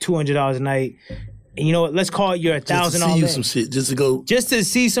 $100, $200 a night. And you know what? Let's call it your $1,000. Just to see you some shit. Just to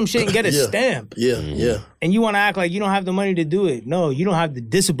see some shit and get a stamp. Yeah. And you want to act like you don't have the money to do it. No, you don't have the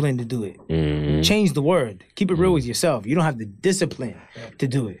discipline to do it. Change the word. Keep it real with yourself. You don't have the discipline to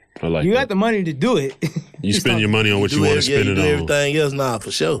do it. I like you that. got the money to do it. You spend your money on what you want to spend it on. Everything else,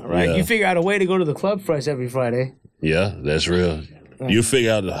 for sure. Right? Yeah. You figure out a way to go to the club fresh every Friday. Yeah, that's real. You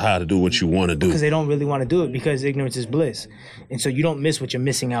figure out how to do what you want to do. Because they don't really want to do it because ignorance is bliss. And so you don't miss what you're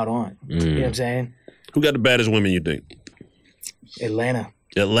missing out on. You know what I'm saying? Who got the baddest women, you think? Atlanta.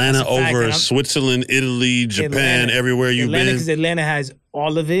 Atlanta over Switzerland, Italy, Japan, everywhere you've Atlanta, been? because Atlanta has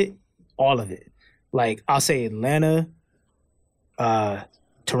all of it. Like, I'll say Atlanta,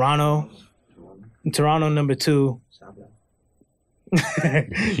 Toronto number 2.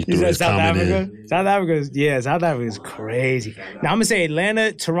 You said South Africa? South Africa is crazy. Now, I'm going to say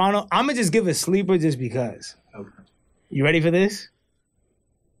Atlanta, Toronto. I'm going to just give a sleeper just because. You ready for this?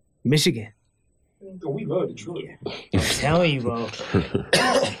 Michigan. We love Detroit. I'm telling you, bro.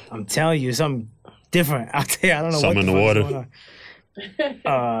 I'm telling you, something different out there. I don't know something what in the water.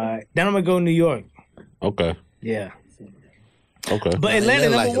 Then I'm going to go New York. Okay. Yeah. Okay. But Atlanta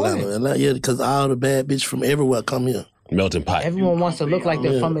number 1. Atlanta, yeah, because all the bad bitches from everywhere come here. Melting pot. Everyone wants to look like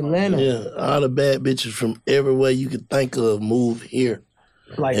they're from Atlanta. Yeah, all the bad bitches from everywhere you could think of move here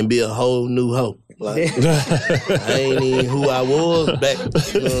and be a whole new hoe. Like, I ain't even who I was back,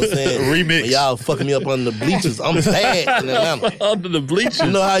 you know what I'm saying? Remix. When y'all fucking me up under the bleachers. I'm bad in Atlanta. Under the bleachers?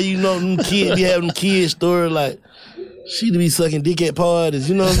 You know how them kids be having them kids story like, She'd be sucking dick at parties.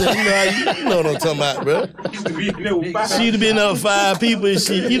 You know what I'm saying? You know what I'm talking about, bro. She'd be in there with 5 people and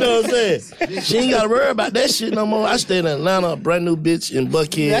shit. You know what I'm saying? She ain't got to worry about that shit no more. I stayed in Atlanta, a brand new bitch in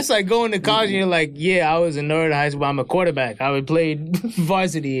Buckhead. That's like going to college and you're like, yeah, I was a nerd in high school. I'm a quarterback. I would play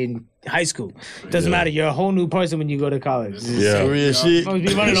varsity in high school. Doesn't matter. You're a whole new person when you go to college. Yeah, real shit. I was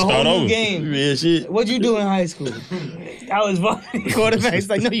be running a whole new game. Real shit. What'd you do in high school? I was quarterback. It's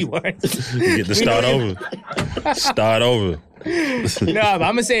like, no, you weren't. You get to start over. Start over. No, but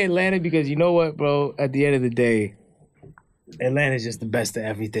I'm gonna say Atlanta because you know what, bro? At the end of the day, Atlanta's just the best of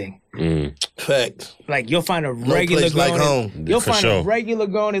everything. Facts. Like you'll find a regular girl. Like home. You'll find a regular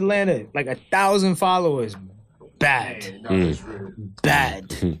girl in Atlanta, like 1,000 followers. Bad.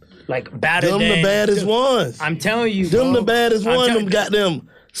 Bad. Like badder them than the baddest ones. I'm telling you, them bro. the baddest ones. Them got them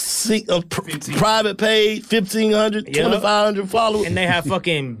private page, 1,500, 2,500 followers. And they have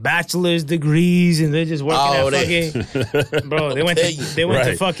fucking bachelor's degrees and they're just working at fucking... Bro, they went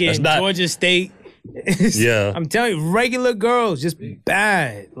to fucking Georgia State. Yeah. I'm telling you, regular girls, just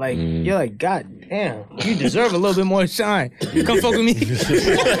bad. Like, you're like, God damn, you deserve a little bit more shine. Come fuck with me.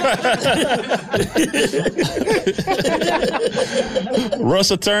 Russ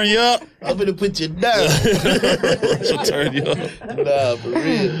will turn you up. I'm gonna put you down. Russ will turn you up. Nah, for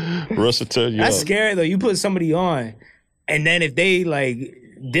real. Russ will turn you up. That's scary, though. You put somebody on, and then if they, like...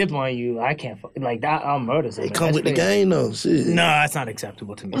 dip on you, I can't like that. I'll murder somebody. It come with the game though. Shit. No, that's not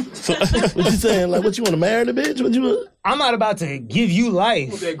acceptable to me. What you saying? Like, what you want to marry the bitch? What you want? I'm not about to give you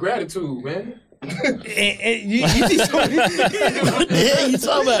life. With that gratitude, man. You see somebody, what the hell you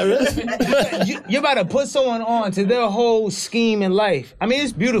talking about, Russ? You're about to put someone on to their whole scheme in life. I mean,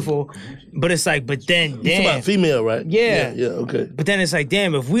 it's beautiful, but it's like, but then, You talking about female, right? Yeah, okay. But then it's like,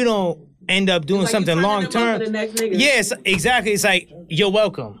 damn, if we don't end up doing something long term. Yes, exactly. It's like, you're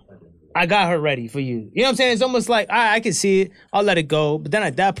welcome. I got her ready for you. You know what I'm saying? It's almost like, I can see it. I'll let it go. But then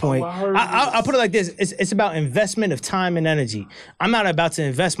at that point, I'll put it like this. It's about investment of time and energy. I'm not about to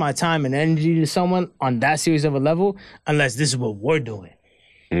invest my time and energy to someone on that serious of a level unless this is what we're doing.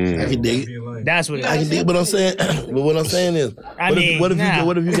 I can dig it. That's what it is. I can dig it, but I'm saying, what I'm saying is, what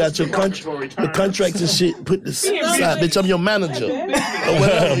if you got your contracts and shit put the side, bitch, I'm your manager. Or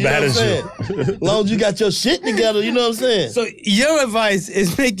whatever, you know what I'm saying? As long as you got your shit together, you know what I'm saying? So your advice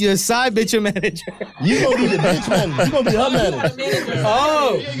is make your side bitch your manager. You gonna be the bitch manager. You gonna be her manager.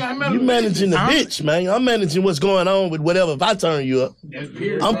 Oh. You managing the bitch, man. I'm managing what's going on with whatever if I turn you up.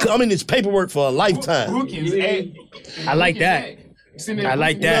 I'm in this paperwork for a lifetime. I like that. I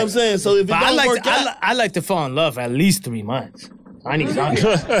like that. You know what I'm saying? So if it don't work out, I like to fall in love for at least 3 months. I need something.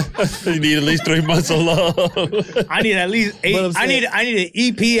 You need at least 3 months of love. I need at least 8. I need an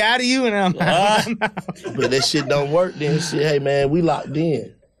EP out of you, and I'm out. But that shit don't work. Then shit, hey man, we locked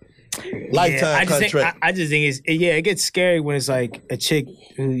in. Lifetime contract. I just think it gets scary when it's like a chick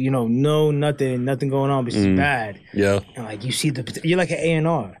who nothing going on, but she's bad. Yeah, and like you see you're like an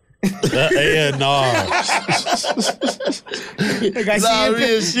A&R. A&R. Like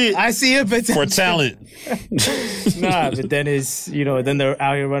I see it potential. For talent. Nah, but then it's then they're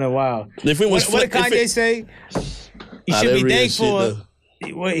out here running wild. If it was what did Kanye say? You should be thankful.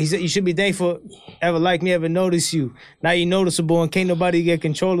 He said you should be thankful. Ever like me, ever notice you. Now you're noticeable and can't nobody get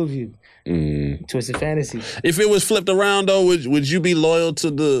control of you. Twisted fantasy. If it was flipped around though, would you be loyal to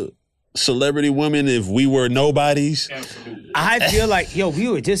the celebrity women if we were nobodies? Absolutely. I feel like, we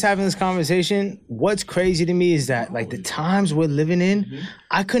were just having this conversation. What's crazy to me is that, like, the times we're living in,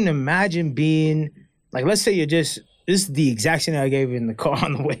 I couldn't imagine being, like, let's say this is the exact thing I gave you in the car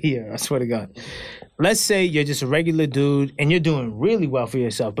on the way here, I swear to God. Let's say you're just a regular dude and you're doing really well for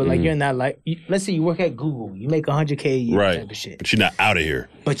yourself, but, like, you're in that, like, let's say you work at Google, you make $100K a year type of shit. But you're not out of here.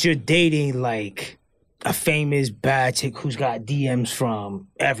 But you're dating, like, a famous bad chick who's got DMs from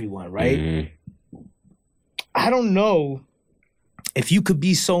everyone, right? I don't know if you could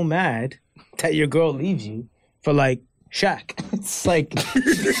be so mad that your girl leaves you for like Shaq. It's like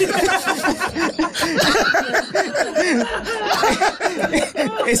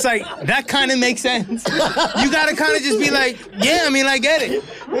it's like that kind of makes sense. You gotta kind of just be like, yeah, I mean, I get it.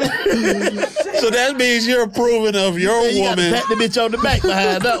 So that means you're approving of your woman. Pat the bitch on the back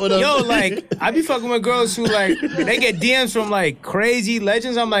behind that one. Yo, like, I be fucking with girls who, like, they get DMs from, like, crazy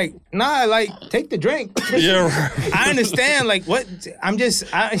legends. I'm like, nah, like, take the drink. Yeah, right. I understand, like, what, I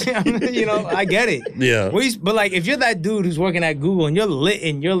get it. Yeah. But, like, if you're that dude who's working at Google and you're lit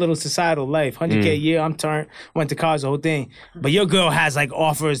in your little societal life, $100K a year, I'm turned, went to college, the whole thing, but your girl has, like,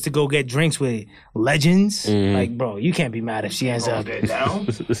 offers to go get drinks with legends, like, bro, you can't be mad if she ends up.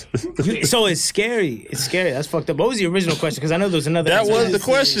 So it's scary. It's scary. That's fucked up. What was the original question? Because I know there was another. That answer. was the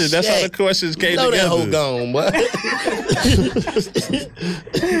question. That's how the questions came together. That whole gone, boy.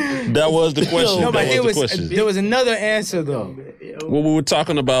 That was the question. No, but there was another answer though. When we were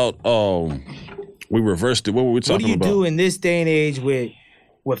talking about, we reversed it. What were we talking about? What do you do in this day and age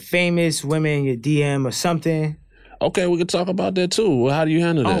with famous women in your DM or something? Okay, we could talk about that too. Well, how do you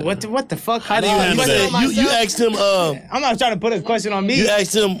handle that? Oh, what the fuck? How do you handle that? You asked him. I'm not trying to put a question on me. You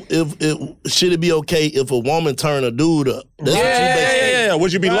asked him if should it be okay if a woman turn a dude up? That's Yeah.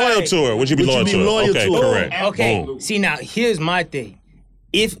 Would you be loyal to her? Would you be loyal to her? Okay, correct. Okay. Boom. See, now here's my thing.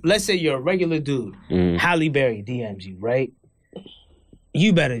 If let's say you're a regular dude, Halle Berry DMs you, right?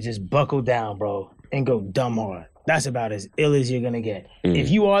 You better just buckle down, bro, and go dumb hard. That's about as ill as you're gonna get. If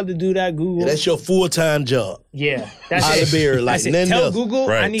you are the dude at Google, that's your full-time job. Yeah, that's Halle it. Berry, like That's it. Tell else. Google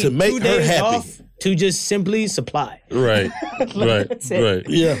I need to make 2 her days happy. off to just simply supply. Right. That's it. Right.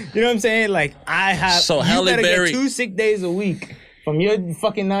 Yeah. You know what I'm saying? Like I have. So you Halle better Berry- get 2 sick days a week from your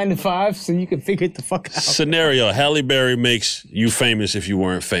fucking 9 to 5, so you can figure it the fuck out. Scenario: Halle Berry makes you famous if you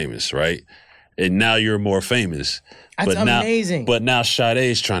weren't famous, right? And now you're more famous. That's but now, amazing. But now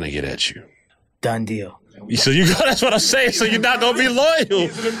Sade's trying to get at you. Done deal. So that's what I'm saying. So you're not gonna be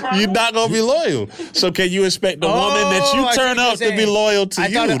loyal. You're not gonna be loyal. So can you expect the woman that you turn up to be loyal to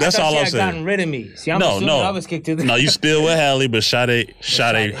you? That's all I'm saying. Gotten rid of me. See, I'm assuming I was kicked to the. No, you still with Halle, but Sade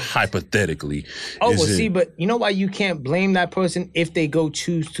hypothetically. But you know why you can't blame that person if they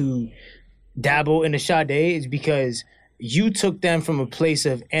choose to dabble in the Sade is because you took them from a place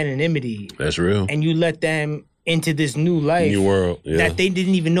of anonymity. That's real. And you let them into this new life, new world, that they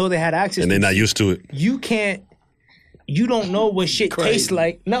didn't even know they had access to. And they're not used to it. You don't know what shit tastes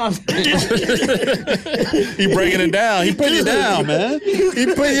like. No, he breaking it down. He putting you down, man. He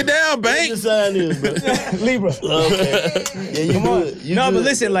putting you down, Bank. What the sign is, bro? Libra. Okay. Yeah, you Come do on. it. But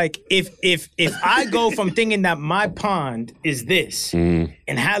listen, like if I go from thinking that my pond is this, and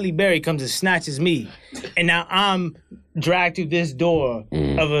Halle Berry comes and snatches me, and now I'm dragged through this door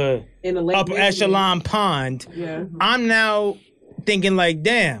of a upper echelon pond, I'm now thinking like,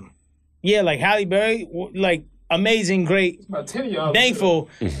 damn, yeah, like Halle Berry, like amazing, great, thankful.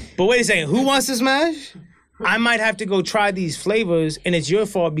 But wait a second, who wants to smash? I might have to go try these flavors, and it's your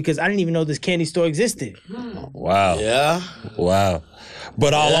fault because I didn't even know this candy store existed. Wow. Yeah. Wow.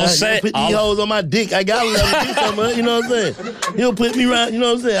 But all I'm saying, put these hoes on my dick. I gotta let him do something. You know what I'm saying? He'll put me right. You know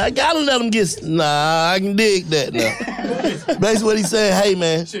what I'm saying? I gotta let him get. Nah, I can dig that now. Basically, what he's saying, hey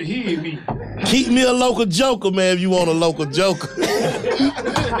man, keep me a local joker, man. If you want a local joker.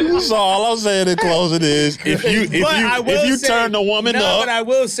 So all I'm saying in closing is, if you turn the woman up, but I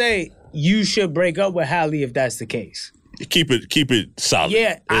will say you should break up with Halle if that's the case. Keep it solid.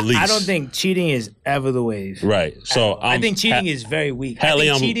 Yeah, at least. I don't think cheating is ever the wave. Right. So I think cheating is very weak. Halle,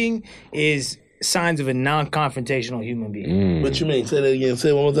 I think cheating is signs of a non-confrontational human being. What you mean? Say that again. Say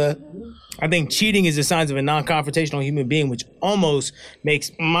it one more time. I think cheating is the signs of a non-confrontational human being, which almost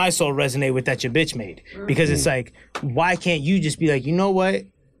makes my soul resonate with that your bitch made. Because it's like, why can't you just be like, you know what?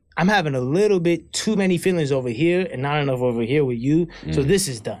 I'm having a little bit too many feelings over here and not enough over here with you, so this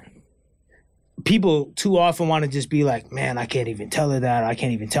is done. People too often want to just be like, man, I can't even tell her that, or I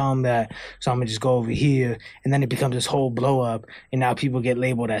can't even tell him that, so I'm gonna just go over here, and then it becomes this whole blow up, and now people get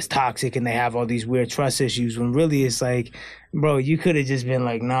labeled as toxic, and they have all these weird trust issues, when really it's like, bro, you could have just been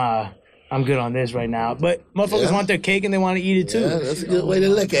like, nah, I'm good on this right now. But motherfuckers want their cake and they want to eat it too. Yeah, that's a good way to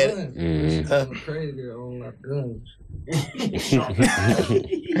look at it. Crazy girl own a lot of guns. You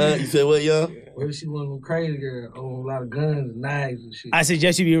said what, young? What if she one of them crazy girl own a lot of guns and knives and shit? I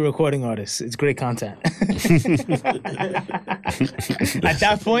suggest you be a recording artist. It's great content. At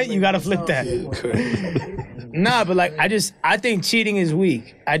that point, you gotta flip that. Nah, but like I think cheating is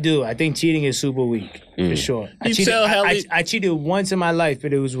weak. I do. I think cheating is super weak for sure. I cheated once in my life,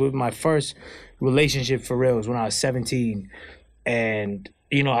 but it was with my first relationship for real. It was when I was 17, and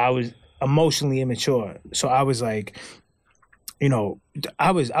I was emotionally immature. So I was like,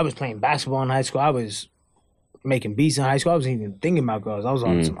 I was playing basketball in high school. I was making beats in high school. I wasn't even thinking about girls. I was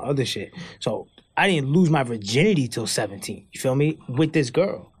on some other shit. So I didn't lose my virginity till 17. You feel me? With this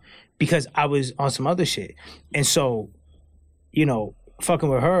girl, because I was on some other shit. And so, fucking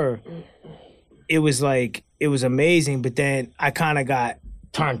with her, it was amazing. But then I kind of got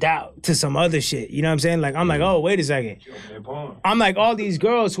turned out to some other shit. You know what I'm saying? Like, I'm like, oh, wait a second. I'm like, all these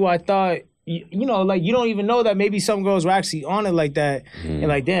girls who I thought, like, you don't even know that maybe some girls were actually on it like that. And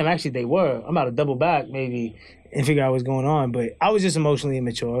like, damn, actually they were. I'm about to double back maybe and figure out what's going on. But I was just emotionally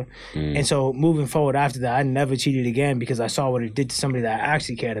immature. And so moving forward after that, I never cheated again because I saw what it did to somebody that I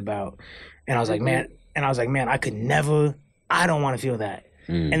actually cared about. And I was like, man, I don't want to feel that.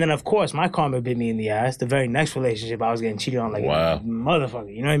 And then, of course, my karma bit me in the ass. The very next relationship, I was getting cheated on like a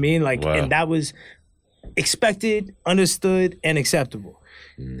motherfucker. You know what I mean? Like, and that was expected, understood, and acceptable.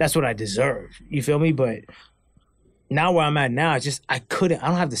 That's what I deserve. You feel me? But now where I'm at now, it's just I don't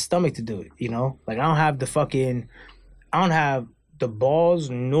have the stomach to do it, you know? Like, I don't have the balls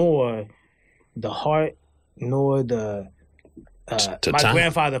nor the heart nor the my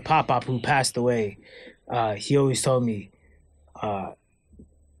grandfather Pop who passed away. He always told me,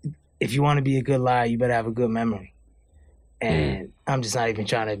 if you want to be a good liar, you better have a good memory. And I'm just not even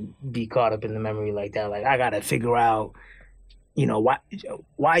trying to be caught up in the memory like that. Like, I gotta figure out, you know,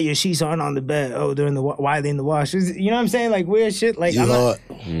 why your sheets aren't on the bed. Oh, why are they in the wash? You know what I'm saying? Like, weird shit. Like,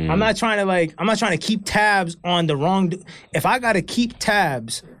 I'm not trying to keep tabs on the wrong. If I gotta keep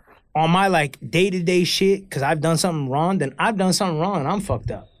tabs on my like day-to-day shit because I've done something wrong, then I've done something wrong and I'm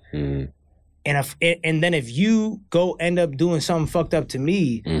fucked up. And then if you go end up doing something fucked up to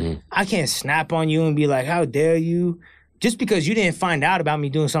me, I can't snap on you and be like, how dare you? Just because you didn't find out about me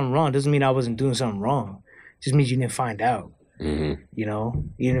doing something wrong doesn't mean I wasn't doing something wrong. It just means you didn't find out. You know?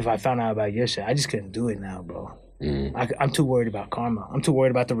 Even if I found out about your shit, I just couldn't do it now, bro. I'm too worried about karma. I'm too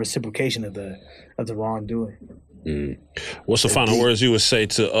worried about the reciprocation of the wrongdoing. What's the final words you would say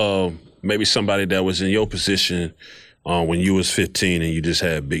to maybe somebody that was in your position when you was 15 and you just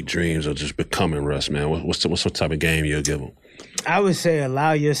had big dreams of just becoming Russ, man? What's the type of game you'll give them? I would say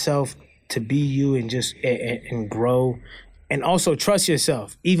allow yourself to be you and just and grow, and also trust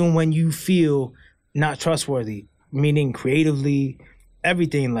yourself even when you feel not trustworthy, meaning creatively,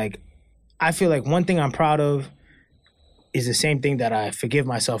 everything. Like, I feel like one thing I'm proud of is the same thing that I forgive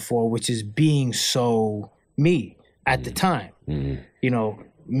myself for, which is being so me at the time. You know,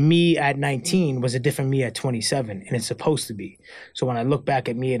 me at 19 was a different me at 27, and it's supposed to be. So when I look back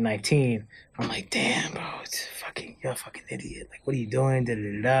at me at 19, I'm like, damn, bro, you're a fucking idiot. Like, what are you doing?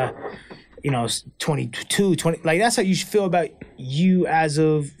 Da-da-da-da. You know, 22, 20. Like, that's how you should feel about you as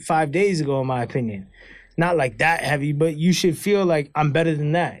of 5 days ago, in my opinion. Not like that heavy, but you should feel like I'm better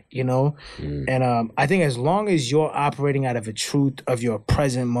than that, you know? And I think as long as you're operating out of a truth of your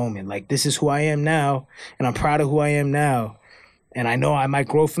present moment, like, this is who I am now, and I'm proud of who I am now, and I know I might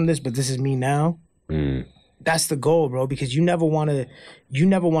grow from this, but this is me now. That's the goal, bro, because you never want to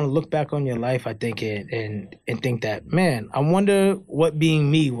look back on your life, I think, and think that, man, I wonder what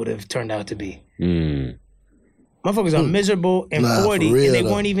being me would have turned out to be. Motherfuckers are miserable and 40, and they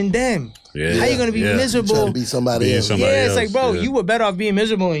weren't even them. How you gonna be miserable? Trying to be somebody else. It's like, bro, you were better off being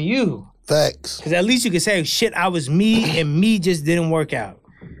miserable than you. Facts. Because at least you could say, shit, I was me, and me just didn't work out.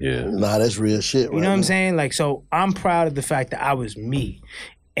 Nah, that's real shit. You know what I'm saying? Like, so I'm proud of the fact that I was me.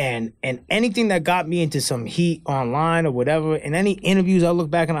 And anything that got me into some heat online or whatever, in any interviews I look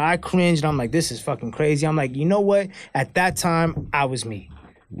back and I cringed, I'm like, this is fucking crazy. I'm like, you know what? At that time, I was me.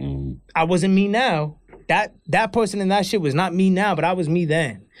 I wasn't me now. That person in that shit was not me now, but I was me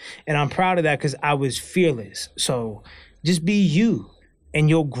then. And I'm proud of that because I was fearless. So just be you, and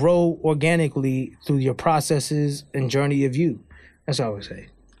you'll grow organically through your processes and journey of you. That's all I would say.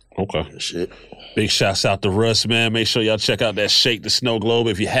 Okay. Shit. Big shouts out to Russ, man. Make sure y'all check out that Shake the Snow Globe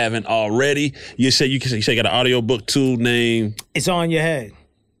if you haven't already. You say you got an audio book too named It's On Your Head.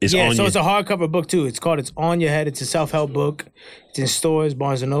 It's a hardcover book too. It's called It's On Your Head. It's a self-help book. It's in stores,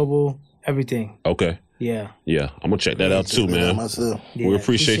 Barnes & Noble, everything. Okay. Yeah. I'm gonna check that out too, man. We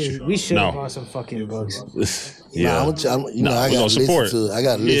appreciate you. We should have bought some fucking books. I got support. I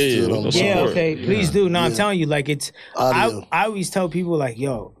got to listen to it. Yeah, okay. Please do. No, I'm telling you, like, it's I always tell people, like,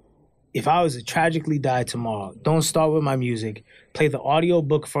 yo, if I was to tragically die tomorrow, don't start with my music. Play the audio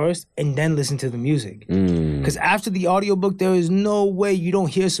book first and then listen to the music. Because after the audio book, there is no way you don't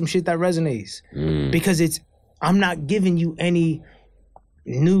hear some shit that resonates. Because I'm not giving you any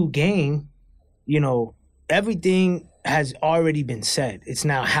new game. You know, everything has already been said. It's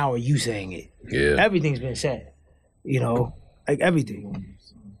now, how are you saying it? Yeah. Everything's been said. You know, like everything.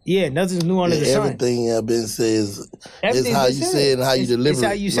 Yeah, nothing's new under the sun. Everything has been said is how you say it and how you deliver it. It's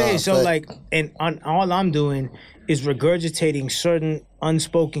how you say it. So, like, and all I'm doing is regurgitating certain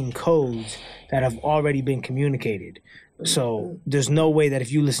unspoken codes that have already been communicated. So there's no way that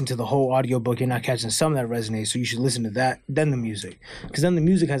if you listen to the whole audiobook, you're not catching some that resonates. So you should listen to that, then the music. Because then the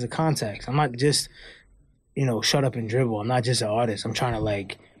music has a context. I'm not just, shut up and dribble. I'm not just an artist. I'm trying to,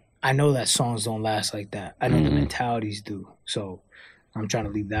 like, I know that songs don't last like that. I know the mentalities do. So I'm trying to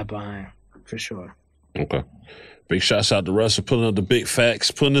leave that behind for sure. Okay. Big shouts out to Russ for putting up the big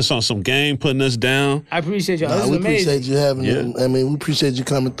facts, putting us on some game, putting us down. I appreciate y'all. This is amazing. Appreciate you having it. I mean, we appreciate you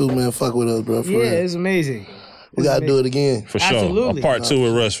coming through, man. Fuck with us, bro. It's amazing. We gotta do it again. For sure. Absolutely. A part 2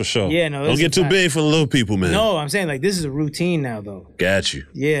 with Russ, for sure. Yeah, no. Don't get too big for the little people, man. No, I'm saying like this is a routine now, though. Got you.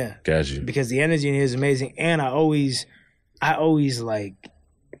 Yeah. Got you. Because the energy in here is amazing, and I always say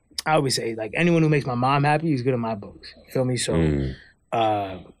like anyone who makes my mom happy is good in my books. You feel me? So,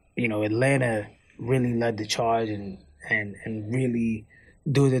 you know, Atlanta really led the charge and really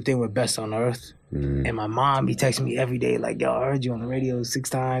do the thing with Best on Earth. And my mom be texting me every day like, yo, I heard you on the radio 6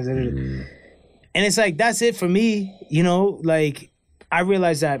 times. And it's like, that's it for me. You know, like I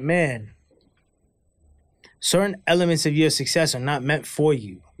realized that, man, certain elements of your success are not meant for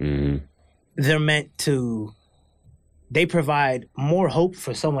you. They're meant to, they provide more hope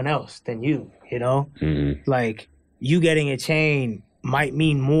for someone else than you, you know? Like you getting a chain might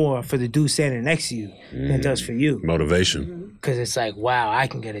mean more for the dude standing next to you than it does for you. Motivation. Because it's like, wow, I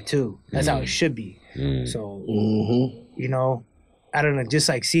can get it too. That's how it should be. So, you know, I don't know, just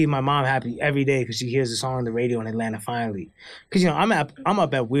like seeing my mom happy every day because she hears the song on the radio in Atlanta finally. Because, you know, I'm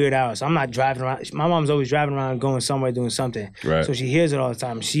up at weird hours. So I'm not driving around. My mom's always driving around, going somewhere, doing something. Right. So she hears it all the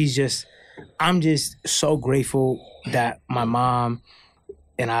time. I'm just so grateful that my mom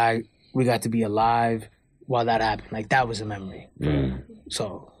and we got to be alive while that happened. Like, that was a memory.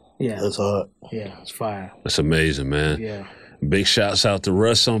 So, yeah. That's hard. Yeah, it's fire. That's amazing, man. Yeah. Big shouts out to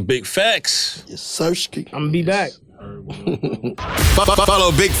Russ on Big Facts. Yes, sir. I'm going to be back.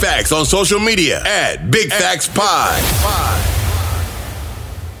 Follow Big Facts on social media at Big Facts Pod.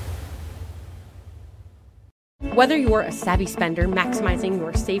 Whether you're a savvy spender maximizing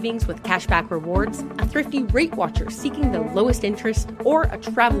your savings with cashback rewards, a thrifty rate watcher seeking the lowest interest, or a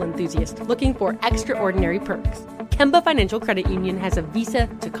travel enthusiast looking for extraordinary perks, Kemba Financial Credit Union has a visa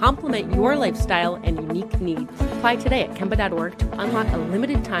to complement your lifestyle and unique needs. Apply today at Kemba.org to unlock a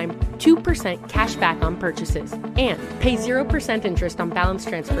limited time 2% cash back on purchases and pay 0% interest on balance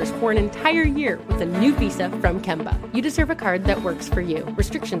transfers for an entire year with a new visa from Kemba. You deserve a card that works for you.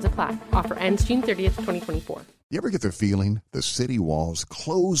 Restrictions apply. Offer ends June 30th, 2024. You ever get the feeling the city walls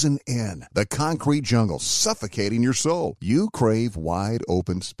closing in, the concrete jungle suffocating your soul? You crave wide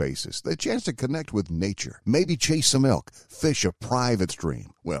open spaces, the chance to connect with nature, maybe chase some elk, fish a private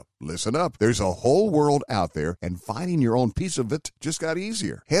stream. Well, listen up. There's a whole world out there, and finding your own piece of it just got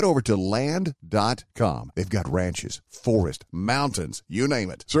easier. Head over to land.com. They've got ranches, forest, mountains, you name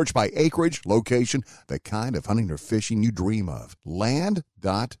it. Search by acreage, location, the kind of hunting or fishing you dream of.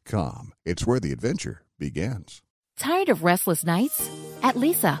 Land.com. It's where the adventure begins. Tired of restless nights? At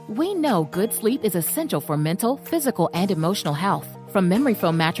Leesa, we know good sleep is essential for mental, physical, and emotional health. From memory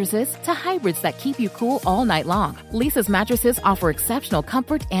foam mattresses to hybrids that keep you cool all night long, Leesa's mattresses offer exceptional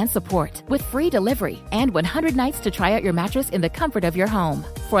comfort and support with free delivery and 100 nights to try out your mattress in the comfort of your home.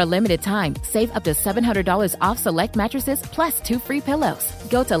 For a limited time, save up to $700 off select mattresses plus 2 free pillows.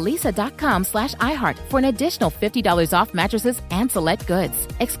 Go to leesa.com/iHeart for an additional $50 off mattresses and select goods.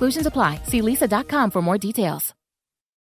 Exclusions apply. See leesa.com for more details.